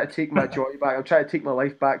is. I'm trying to take my joy back. I'm trying to take my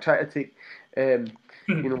life back. Trying to take,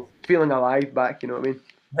 feeling alive back. You know what I mean?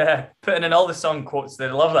 Yeah, putting in all the song quotes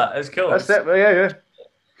there. Love that. It's cool. That's it. Yeah.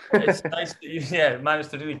 It's nice that you managed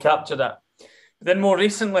to really capture that. But then more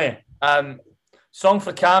recently, Song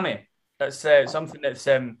for Cammy. That's something that's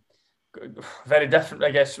very different,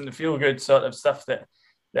 I guess, from the feel good sort of stuff that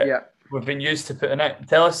we've been used to putting out.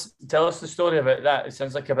 Tell us the story about that. It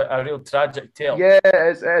sounds like a real tragic tale. Yeah,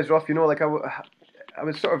 it is rough. Like I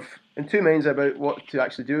was sort of in two minds about what to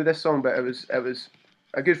actually do with this song, but it was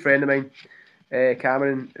a good friend of mine,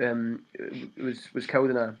 Cameron, was killed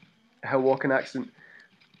in a hill walking accident.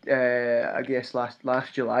 I guess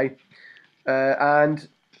last July, and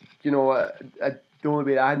the only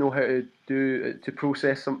way I know how to do to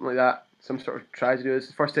process something like that, some sort of tragedy, is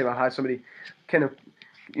the first time I had somebody kind of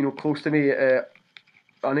close to me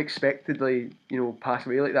unexpectedly pass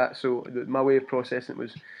away like that. So my way of processing it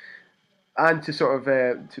was, and to sort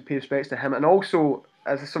of to pay respects to him, and also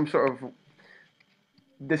as some sort of,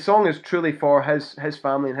 the song is truly for his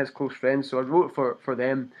family and his close friends. So I wrote it for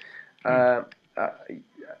them.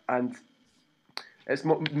 And it's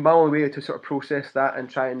my only way to sort of process that and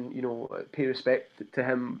try and pay respect to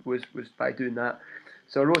him was by doing that.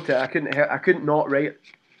 So I wrote it. I couldn't not write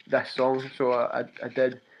this song, so I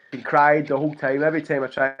did. And cried the whole time. Every time I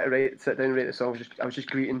tried to sit down and write the song, I was just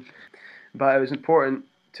greeting. But it was important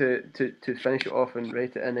to finish it off and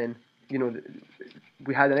write it. And then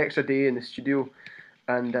we had an extra day in the studio,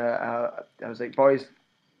 and I was like, boys,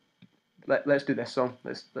 let's do this song.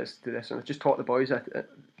 Let's do this song. I just taught the boys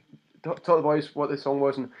what the song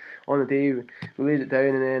was, and on the day we laid it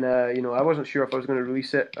down, and then I wasn't sure if I was going to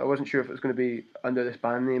release it. I wasn't sure if it was going to be under this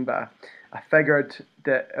band name, but I figured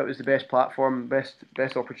that it was the best platform, best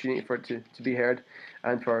opportunity for it to be heard,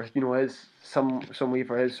 and for his some way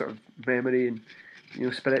for his sort of memory and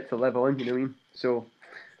spirit to live on. You know what I mean? So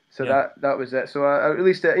that was it. So I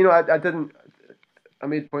released it. I didn't. I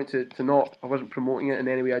made a point to not. I wasn't promoting it in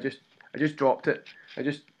any way. I just dropped it. I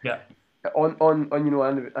just on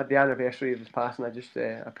at the anniversary of his passing, I just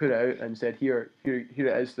I put it out and said, here it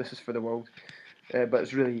is. This is for the world, but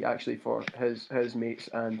it's really actually for his mates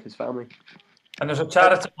and his family. And there's a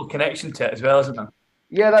charitable connection to it as well, isn't there?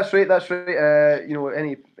 Yeah, that's right.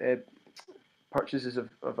 Any purchases of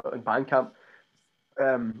in Bandcamp,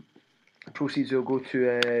 proceeds will go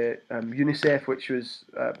to UNICEF, which was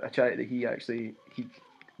a charity that he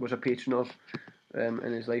was a patron of. In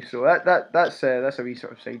his life, so that's a wee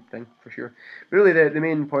sort of side thing for sure. But really, the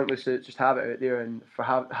main point was to just have it out there and for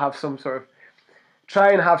have some sort of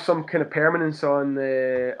try and have some kind of permanence on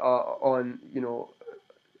this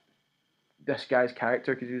guy's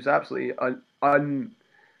character, because he was absolutely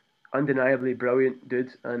undeniably brilliant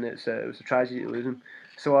dude, and it was a tragedy to lose him.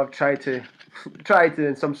 So I've tried to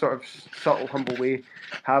in some sort of subtle, humble way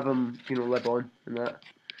have him live on in that.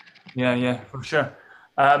 Yeah, for sure.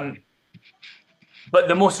 But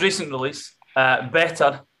the most recent release,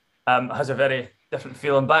 Better, has a very different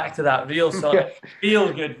feeling. Back to that real sort of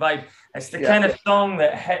feel-good vibe. It's the kind of song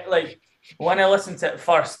that hit, like, when I listened to it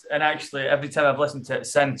first, and actually every time I've listened to it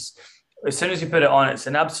since, as soon as you put it on, it's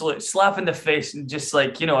an absolute slap in the face, and just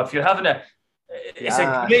like, if you're having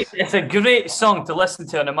it's a great song to listen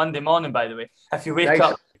to on a Monday morning, by the way. If you wake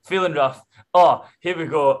up feeling rough, here we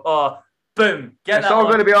go, boom. It's all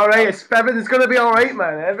going to be all right. Everything's going to be all right,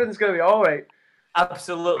 man. Everything's going to be all right.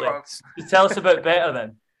 Absolutely. Tell us about Better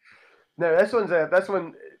then. No, this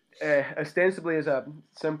one ostensibly is a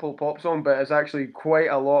simple pop song, but it's actually quite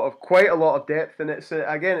a lot of depth, and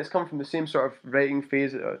it's come from the same sort of writing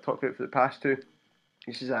phase that I talked about for the past two.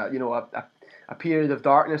 This is a period of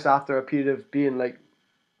darkness after a period of being like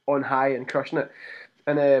on high and crushing it.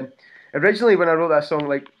 And originally when I wrote that song,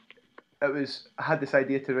 like I had this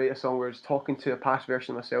idea to write a song where I was talking to a past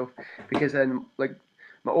version of myself, because then like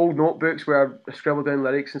my old notebooks where I scribbled down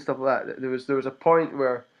lyrics and stuff like that, there was a point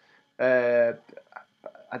where I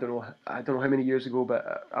don't know how many years ago,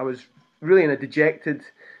 but I was really in a dejected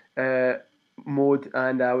mode,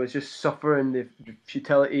 and I was just suffering the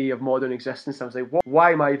futility of modern existence. I was like,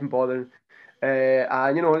 why am I even bothering?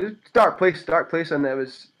 And it was dark place, and there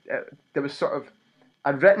was sort of,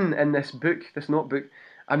 I'd written in this notebook,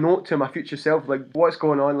 a note to my future self, like what's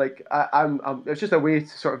going on. Like it's just a way to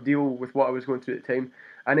sort of deal with what I was going through at the time.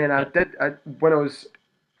 And then when I was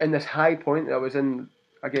in this high point that I was in,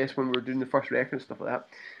 I guess when we were doing the first record and stuff like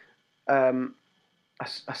that,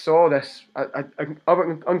 I saw this, I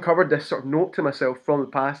uncovered this sort of note to myself from the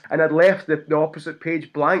past, and I'd left the opposite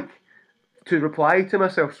page blank to reply to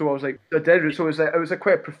myself. So I was like, I did. So it was a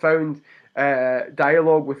quite profound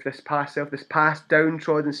dialogue with this past self, this past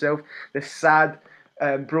downtrodden self, this sad,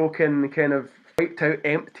 broken, kind of wiped out,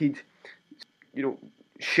 emptied,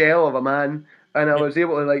 shell of a man. And I was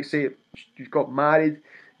able to like say, you've got married,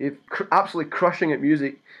 you're absolutely crushing at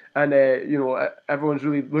music, and everyone's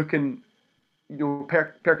really looking,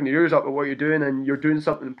 perking their ears up at what you're doing, and you're doing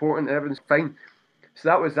something important, and everything's fine. So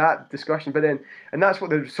that was that discussion. But then, and that's what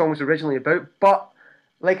the song was originally about. But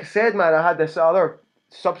like I said, man, I had this other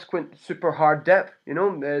subsequent super hard dip,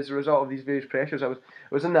 as a result of these various pressures. I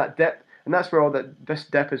was in that dip, and that's where this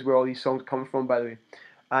dip is where all these songs come from, by the way.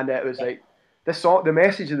 And it was like, this song, the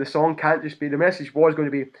message of the song can't just be, the message was going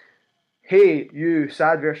to be, hey, you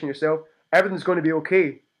sad version of yourself, everything's going to be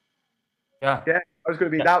okay. Yeah. That was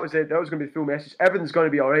it. That was going to be the full message. Everything's going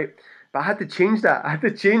to be all right. But I had to change that. I had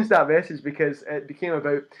to change that message because it became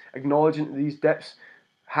about acknowledging that these dips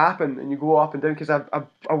happen and you go up and down. Because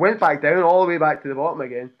I went back down all the way back to the bottom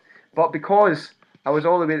again. But because I was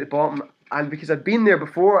all the way at the bottom, and because I'd been there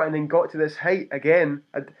before and then got to this height again,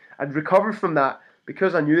 I'd recovered from that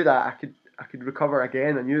because I knew that I could recover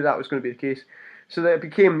again. I knew that was going to be the case. So that it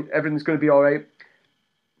became everything's going to be all right.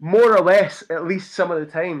 More or less, at least some of the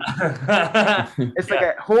time. It's like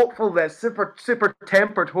a hopeful, that super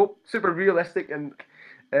tempered hope, super realistic and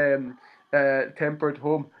tempered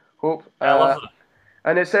hope. I love that.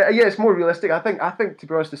 And it's more realistic. I think to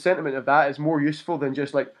be honest, the sentiment of that is more useful than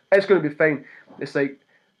just like it's going to be fine. It's like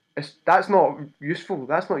that's not useful.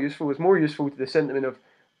 That's not useful. It's more useful to the sentiment of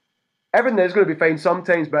everything is going to be fine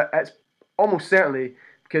sometimes, but it's almost certainly,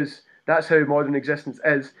 because that's how modern existence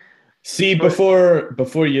is. See, before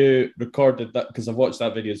you recorded that, because I've watched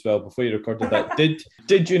that video as well. Before you recorded that,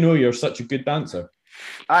 did you know you're such a good dancer?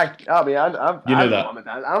 I'm a dancer. Yeah.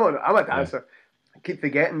 I keep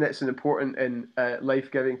forgetting that it's an important and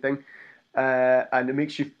life-giving thing, and it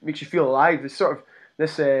makes you feel alive. It's sort of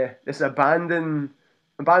this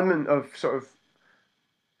abandonment of sort of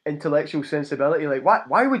intellectual sensibility. Like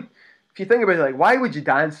why would, if you think about it, like why would you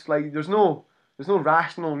dance? Like there's no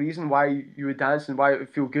rational reason why you would dance and why it would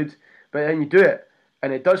feel good. But then you do it,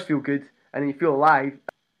 and it does feel good, and then you feel alive.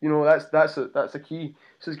 That's a key.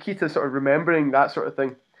 So it's key to sort of remembering that sort of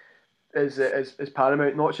thing is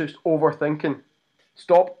paramount. Not just overthinking.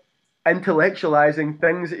 Stop intellectualizing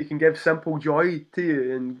things that you can give simple joy to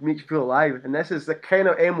you and make you feel alive. And this is the kind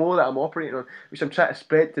of MO that I'm operating on, which I'm trying to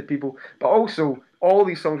spread to people. But also, all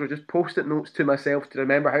these songs were just post-it notes to myself to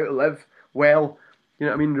remember how to live well. You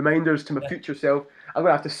know what I mean? Reminders to my future self. I'm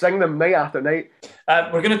going to have to sing them night after night.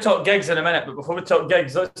 We're going to talk gigs in a minute, but before we talk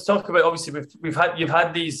gigs, let's talk about, obviously you've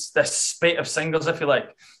had this spate of singles, if you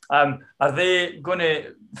like. Are they going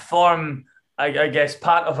to form, I guess,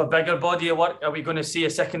 part of a bigger body of work? Are we going to see a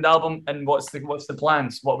second album? And what's the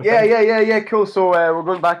plans? Yeah, cool. So we're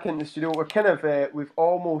going back in the studio. We're kind of we've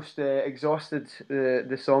almost exhausted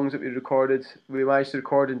the songs that we recorded. We managed to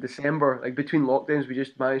record in December, like between lockdowns. We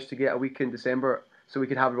just managed to get a week in December so we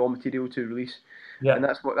could have raw material to release. Yeah. And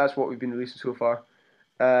that's what we've been releasing so far.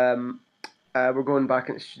 We're going back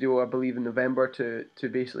in the studio, I believe, in November to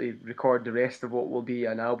basically record the rest of what will be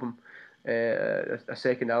an album, a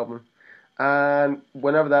second album. And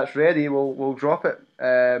whenever that's ready, we'll drop it.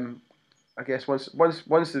 I guess once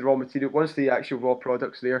the raw material, once the actual raw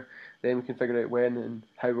product's there, then we can figure out when and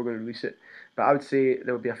how we're going to release it. But I would say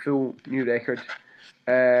there will be a full new record,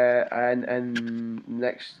 and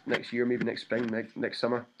next year, maybe next spring, next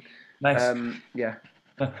summer. Nice. Yeah.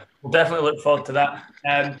 We'll definitely look forward to that.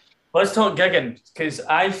 Let's talk gigging, because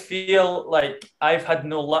I feel like I've had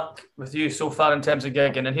no luck with you so far in terms of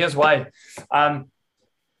gigging, and here's why.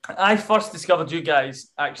 I first discovered you guys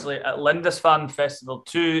actually at Lindisfarne Festival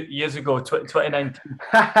 2 years ago, 2019.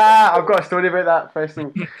 I've got a story about that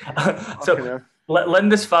festival. So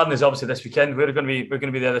Lindisfarne is obviously this weekend. We're going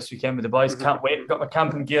to be there this weekend with the boys. Can't wait. Got my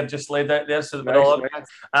camping gear just laid out there so that we're all organized.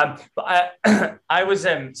 But I was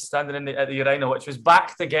standing at the urinal, which was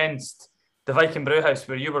backed against the Viking Brewhouse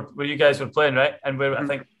where you guys were playing, right? And where I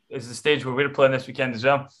think is the stage where we're playing this weekend as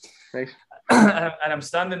well. Nice. And I'm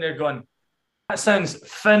standing there going, that sounds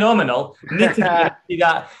phenomenal. Need to see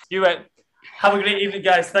that. You went, have a great evening,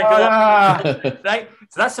 guys. Thank you. Right.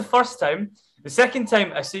 So that's the first time. The second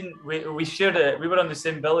time I seen we shared it. We were on the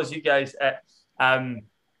same bill as you guys at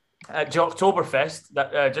Jocktoberfest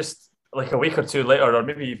that just like a week or two later, or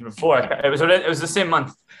maybe even before. It was the same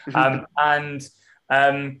month, and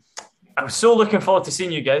I was so looking forward to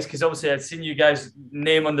seeing you guys because obviously I'd seen you guys'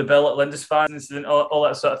 name on the bill at Lindisfarne and all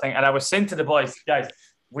that sort of thing. And I was saying to the boys, guys,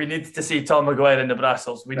 we need to see Tom Maguire in the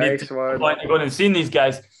Brussels. We need to go and see these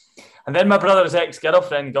guys. And then my brother's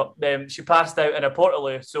ex-girlfriend she passed out in a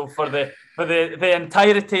Portaloo. So for the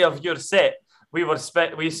entirety of your set,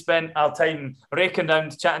 we spent our time raking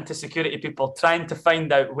around, chatting to security people, trying to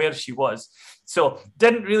find out where she was. So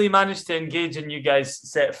didn't really manage to engage in you guys'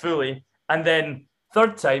 set fully. And then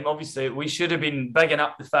third time, obviously, we should have been bigging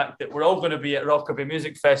up the fact that we're all going to be at Rockaby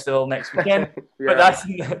Music Festival next weekend. But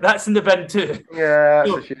that's in the bin too. Yeah,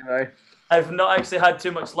 that's a shame, aye. I've not actually had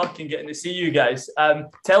too much luck in getting to see you guys.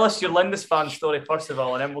 Tell us your Lindisfarne story first of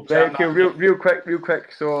all, and then we'll chat. Okay, real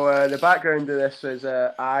quick. So the background of this is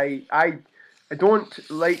I don't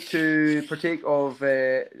like to partake of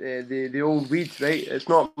the old weed, right? It's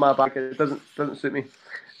not my bag. It doesn't suit me.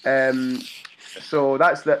 So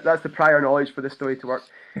that's the prior knowledge for this story to work.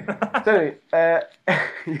 So anyway, yeah,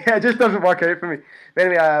 it just doesn't work out for me. But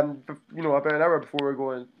anyway, about an hour before we were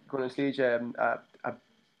going on stage, I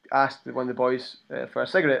asked one of the boys for a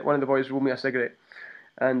cigarette. One of the boys rolled me a cigarette,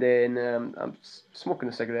 and then I'm smoking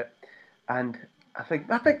a cigarette, and I think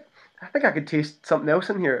I could taste something else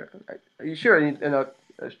in here. Are you sure? And I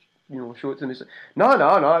show it to him. He's like,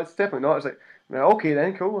 no, it's definitely not. It's like, well, okay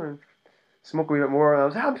then, cool. And smoke a wee bit more. And I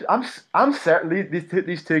was like, I'm certain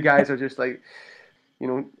these two guys are just like,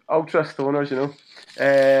 ultra stoners,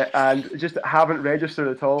 and just haven't registered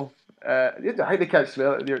at all. They can't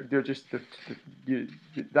smell it. They're just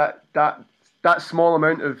that small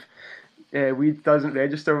amount of weed doesn't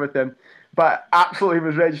register with them, but absolutely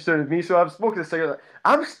was registering with me. So I'm smoking a cigarette.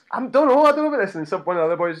 I don't know about this. And one of the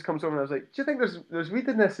other boys just comes over and I was like, "Do you think there's weed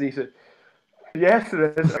in this?" And he said, "Yes, there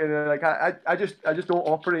is." And like I just don't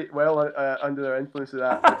operate well under the influence of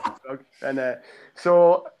that drug. And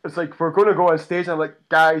so it's like we're going to go on stage. And I'm like,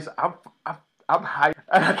 guys, I'm high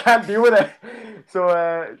and I can't deal with it. So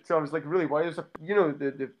I was like really worried.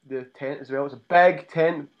 The tent as well. It's a big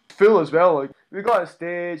tent, full as well. Like we got on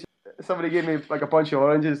stage. Somebody gave me like a bunch of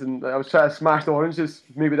oranges, and I was trying to smash the oranges.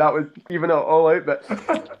 Maybe that would even it all out. But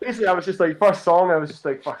basically, I was just like, first song, I was just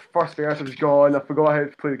like, first verse, I was gone. I forgot how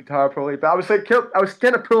to play the guitar probably. But I was like, I was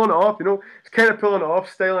kind of pulling it off,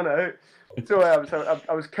 styling it out. So I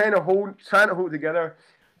was kind of trying to hold it together.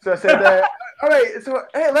 So I said, all right, so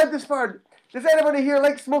hey, Lindisfarne, does anybody here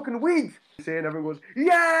like smoking weed? And everyone goes,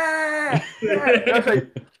 yeah. And I was like,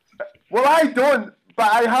 well, I don't,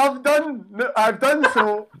 but I have done. I've done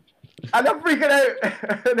so. And I'm freaking out.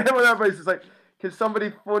 And then when everybody's just like, can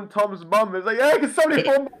somebody phone Tom's mum? It's like, yeah, can somebody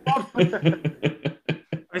phone my mum?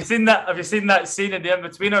 Have you seen that scene in the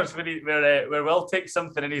In-Betweeners where Will takes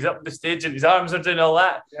something and he's up the stage and his arms are doing all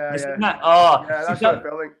that? Yeah, seen that? Oh, yeah, that's what I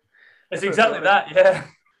felt like. It's exactly that, yeah.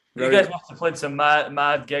 Right. You guys must have played some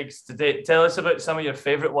mad gigs to date. Tell us about some of your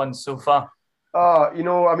favourite ones so far. I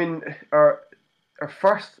mean, our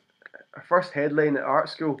first headline at art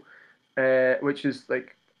school, which is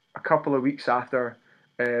like a couple of weeks after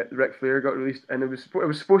Ric Flair got released, and it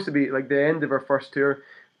was supposed to be like the end of our first tour,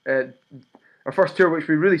 which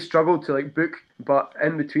we really struggled to like book. But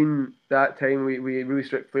in between that time, we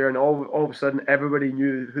released Ric Flair, and all of a sudden everybody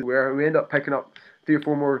knew who we were. And we ended up picking up 3 or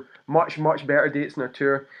 4 more much better dates in our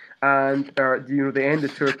tour, and the end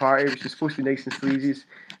of tour party, which is supposed to be nice and sleazy,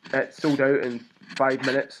 it sold out in 5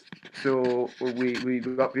 minutes. So we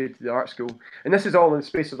upgraded to the art school, and this is all in the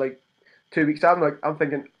space of like 2 weeks. I'm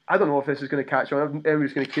thinking, I don't know if this is going to catch on.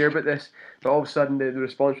 Everybody's going to care about this, but all of a sudden the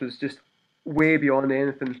response was just way beyond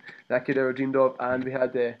anything that I could ever dreamed of, and we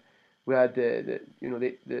had the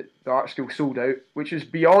art school sold out, which is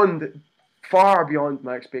far beyond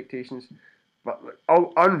my expectations, but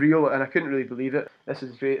unreal, and I couldn't really believe it. This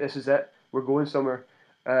is great. This is it. We're going somewhere,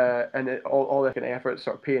 and all that kind of effort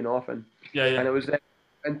sort of paying off, and and it was,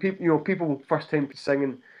 and people first time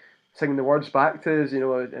singing the words back to us,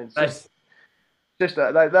 and nice. Just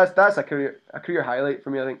that's a career highlight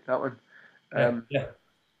for me. I think that one. Yeah.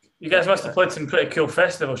 You guys must have played some pretty cool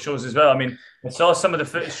festival shows as well. I mean, I saw some of the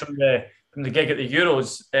footage from the gig at the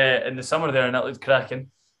Euros in the summer there, and that looked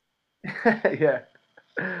cracking. Yeah.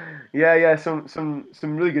 Some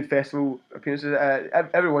really good festival appearances.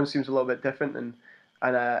 Everyone seems a little bit different, and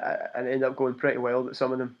end up going pretty wild at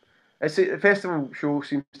some of them. A festival show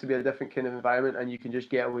seems to be a different kind of environment, and you can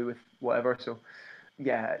just get away with whatever. So,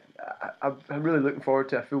 yeah, I'm really looking forward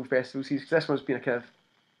to a full festival season, because this one's been a kind of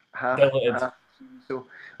half season. So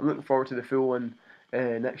I'm looking forward to the full one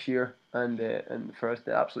next year, and for us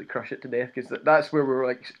to absolutely crush it to death, because that's where we're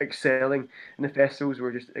like excelling in the festivals.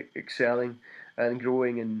 We're just excelling. and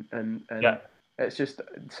growing and Yeah. it's just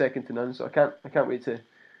second to none. So I can't wait to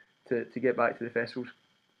get back to the festivals.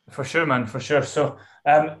 For sure, man, for sure. So,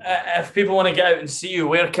 if people want to get out and see you,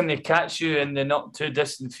 where can they catch you in the not too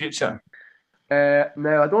distant future?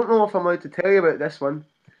 Now I don't know if I'm allowed to tell you about this one.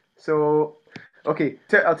 So, okay,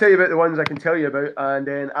 I'll tell you about the ones I can tell you about, and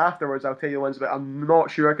then afterwards I'll tell you the ones that I'm not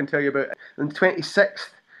sure I can tell you about. On the 26th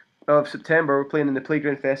of September, we're playing in the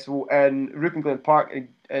Playground Festival in Rupenglen Park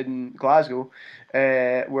in Glasgow.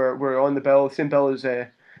 We're on the bill, same bill as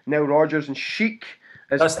Nile Rodgers and Chic.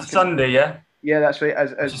 That's the Sunday, yeah? Yeah, that's right.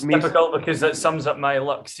 Which is typical because that sums up my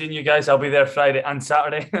luck. Seeing you guys, I'll be there Friday and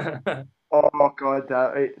Saturday. Oh God,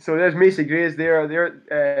 that right. So there's Macy Gray's there.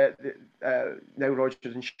 Nile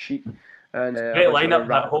Rodgers and Chic. And, great lineup.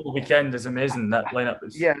 That whole weekend is amazing. That lineup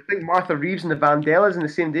is. Yeah, I think Martha Reeves and the Vandellas in the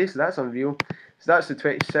same day, so that's unreal. So that's the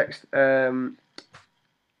 26th.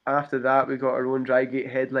 After that, we got our own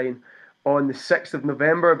Drygate headline on the 6th of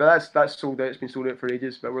November, but that's sold out. It's been sold out for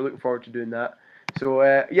ages, but we're looking forward to doing that. So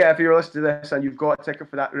yeah, if you're listening to this and you've got a ticket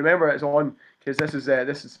for that, remember it's on because this is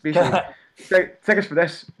basically tickets for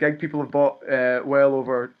this gig people have bought well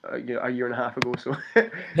over a year and a half ago. So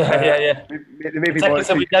yeah. Maybe tickets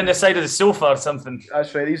will be down the side of the sofa or something.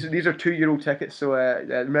 That's right. These are €2 tickets. So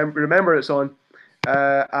remember it's on.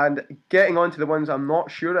 And getting on to the ones I'm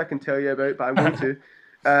not sure I can tell you about, but I'm going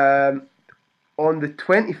to. On the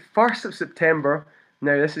 21st of September,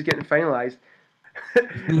 now this is getting finalised.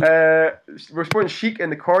 We're supporting Chic in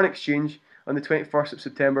the Corn Exchange on the 21st of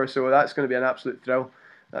September, so that's going to be an absolute thrill.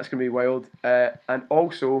 That's going to be wild. And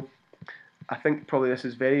also, I think probably this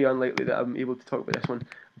is very unlikely that I'm able to talk about this one,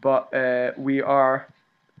 but we are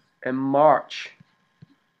in March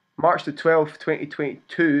the 12th,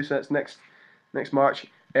 2022, so that's next March,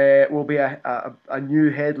 will be a new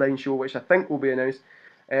headline show, which I think will be announced.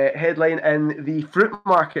 Headline in the Fruit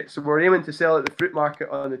Market. So we're aiming to sell at the Fruit Market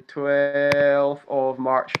on the 12th of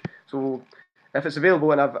March. So if it's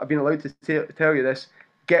available, and I've been allowed to tell you this,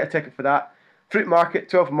 get a ticket for that. Fruit Market,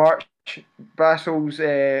 12th of March, Brassel's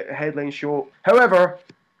headline show. However,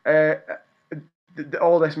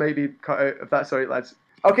 all this might be cut out, if that's all right, lads.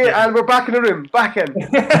 Okay, yeah. And we're back in the room. Back in.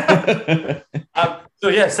 So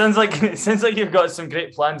yeah, sounds like you've got some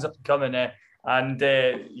great plans up and coming. And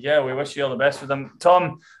yeah, we wish you all the best with them.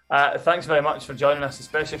 Tom, thanks very much for joining us,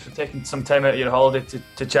 especially for taking some time out of your holiday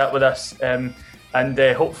to chat with us. And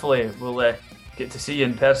hopefully we'll get to see you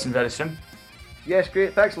in person very soon. Yes,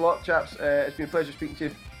 great. Thanks a lot, chaps. It's been a pleasure speaking to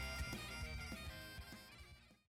you.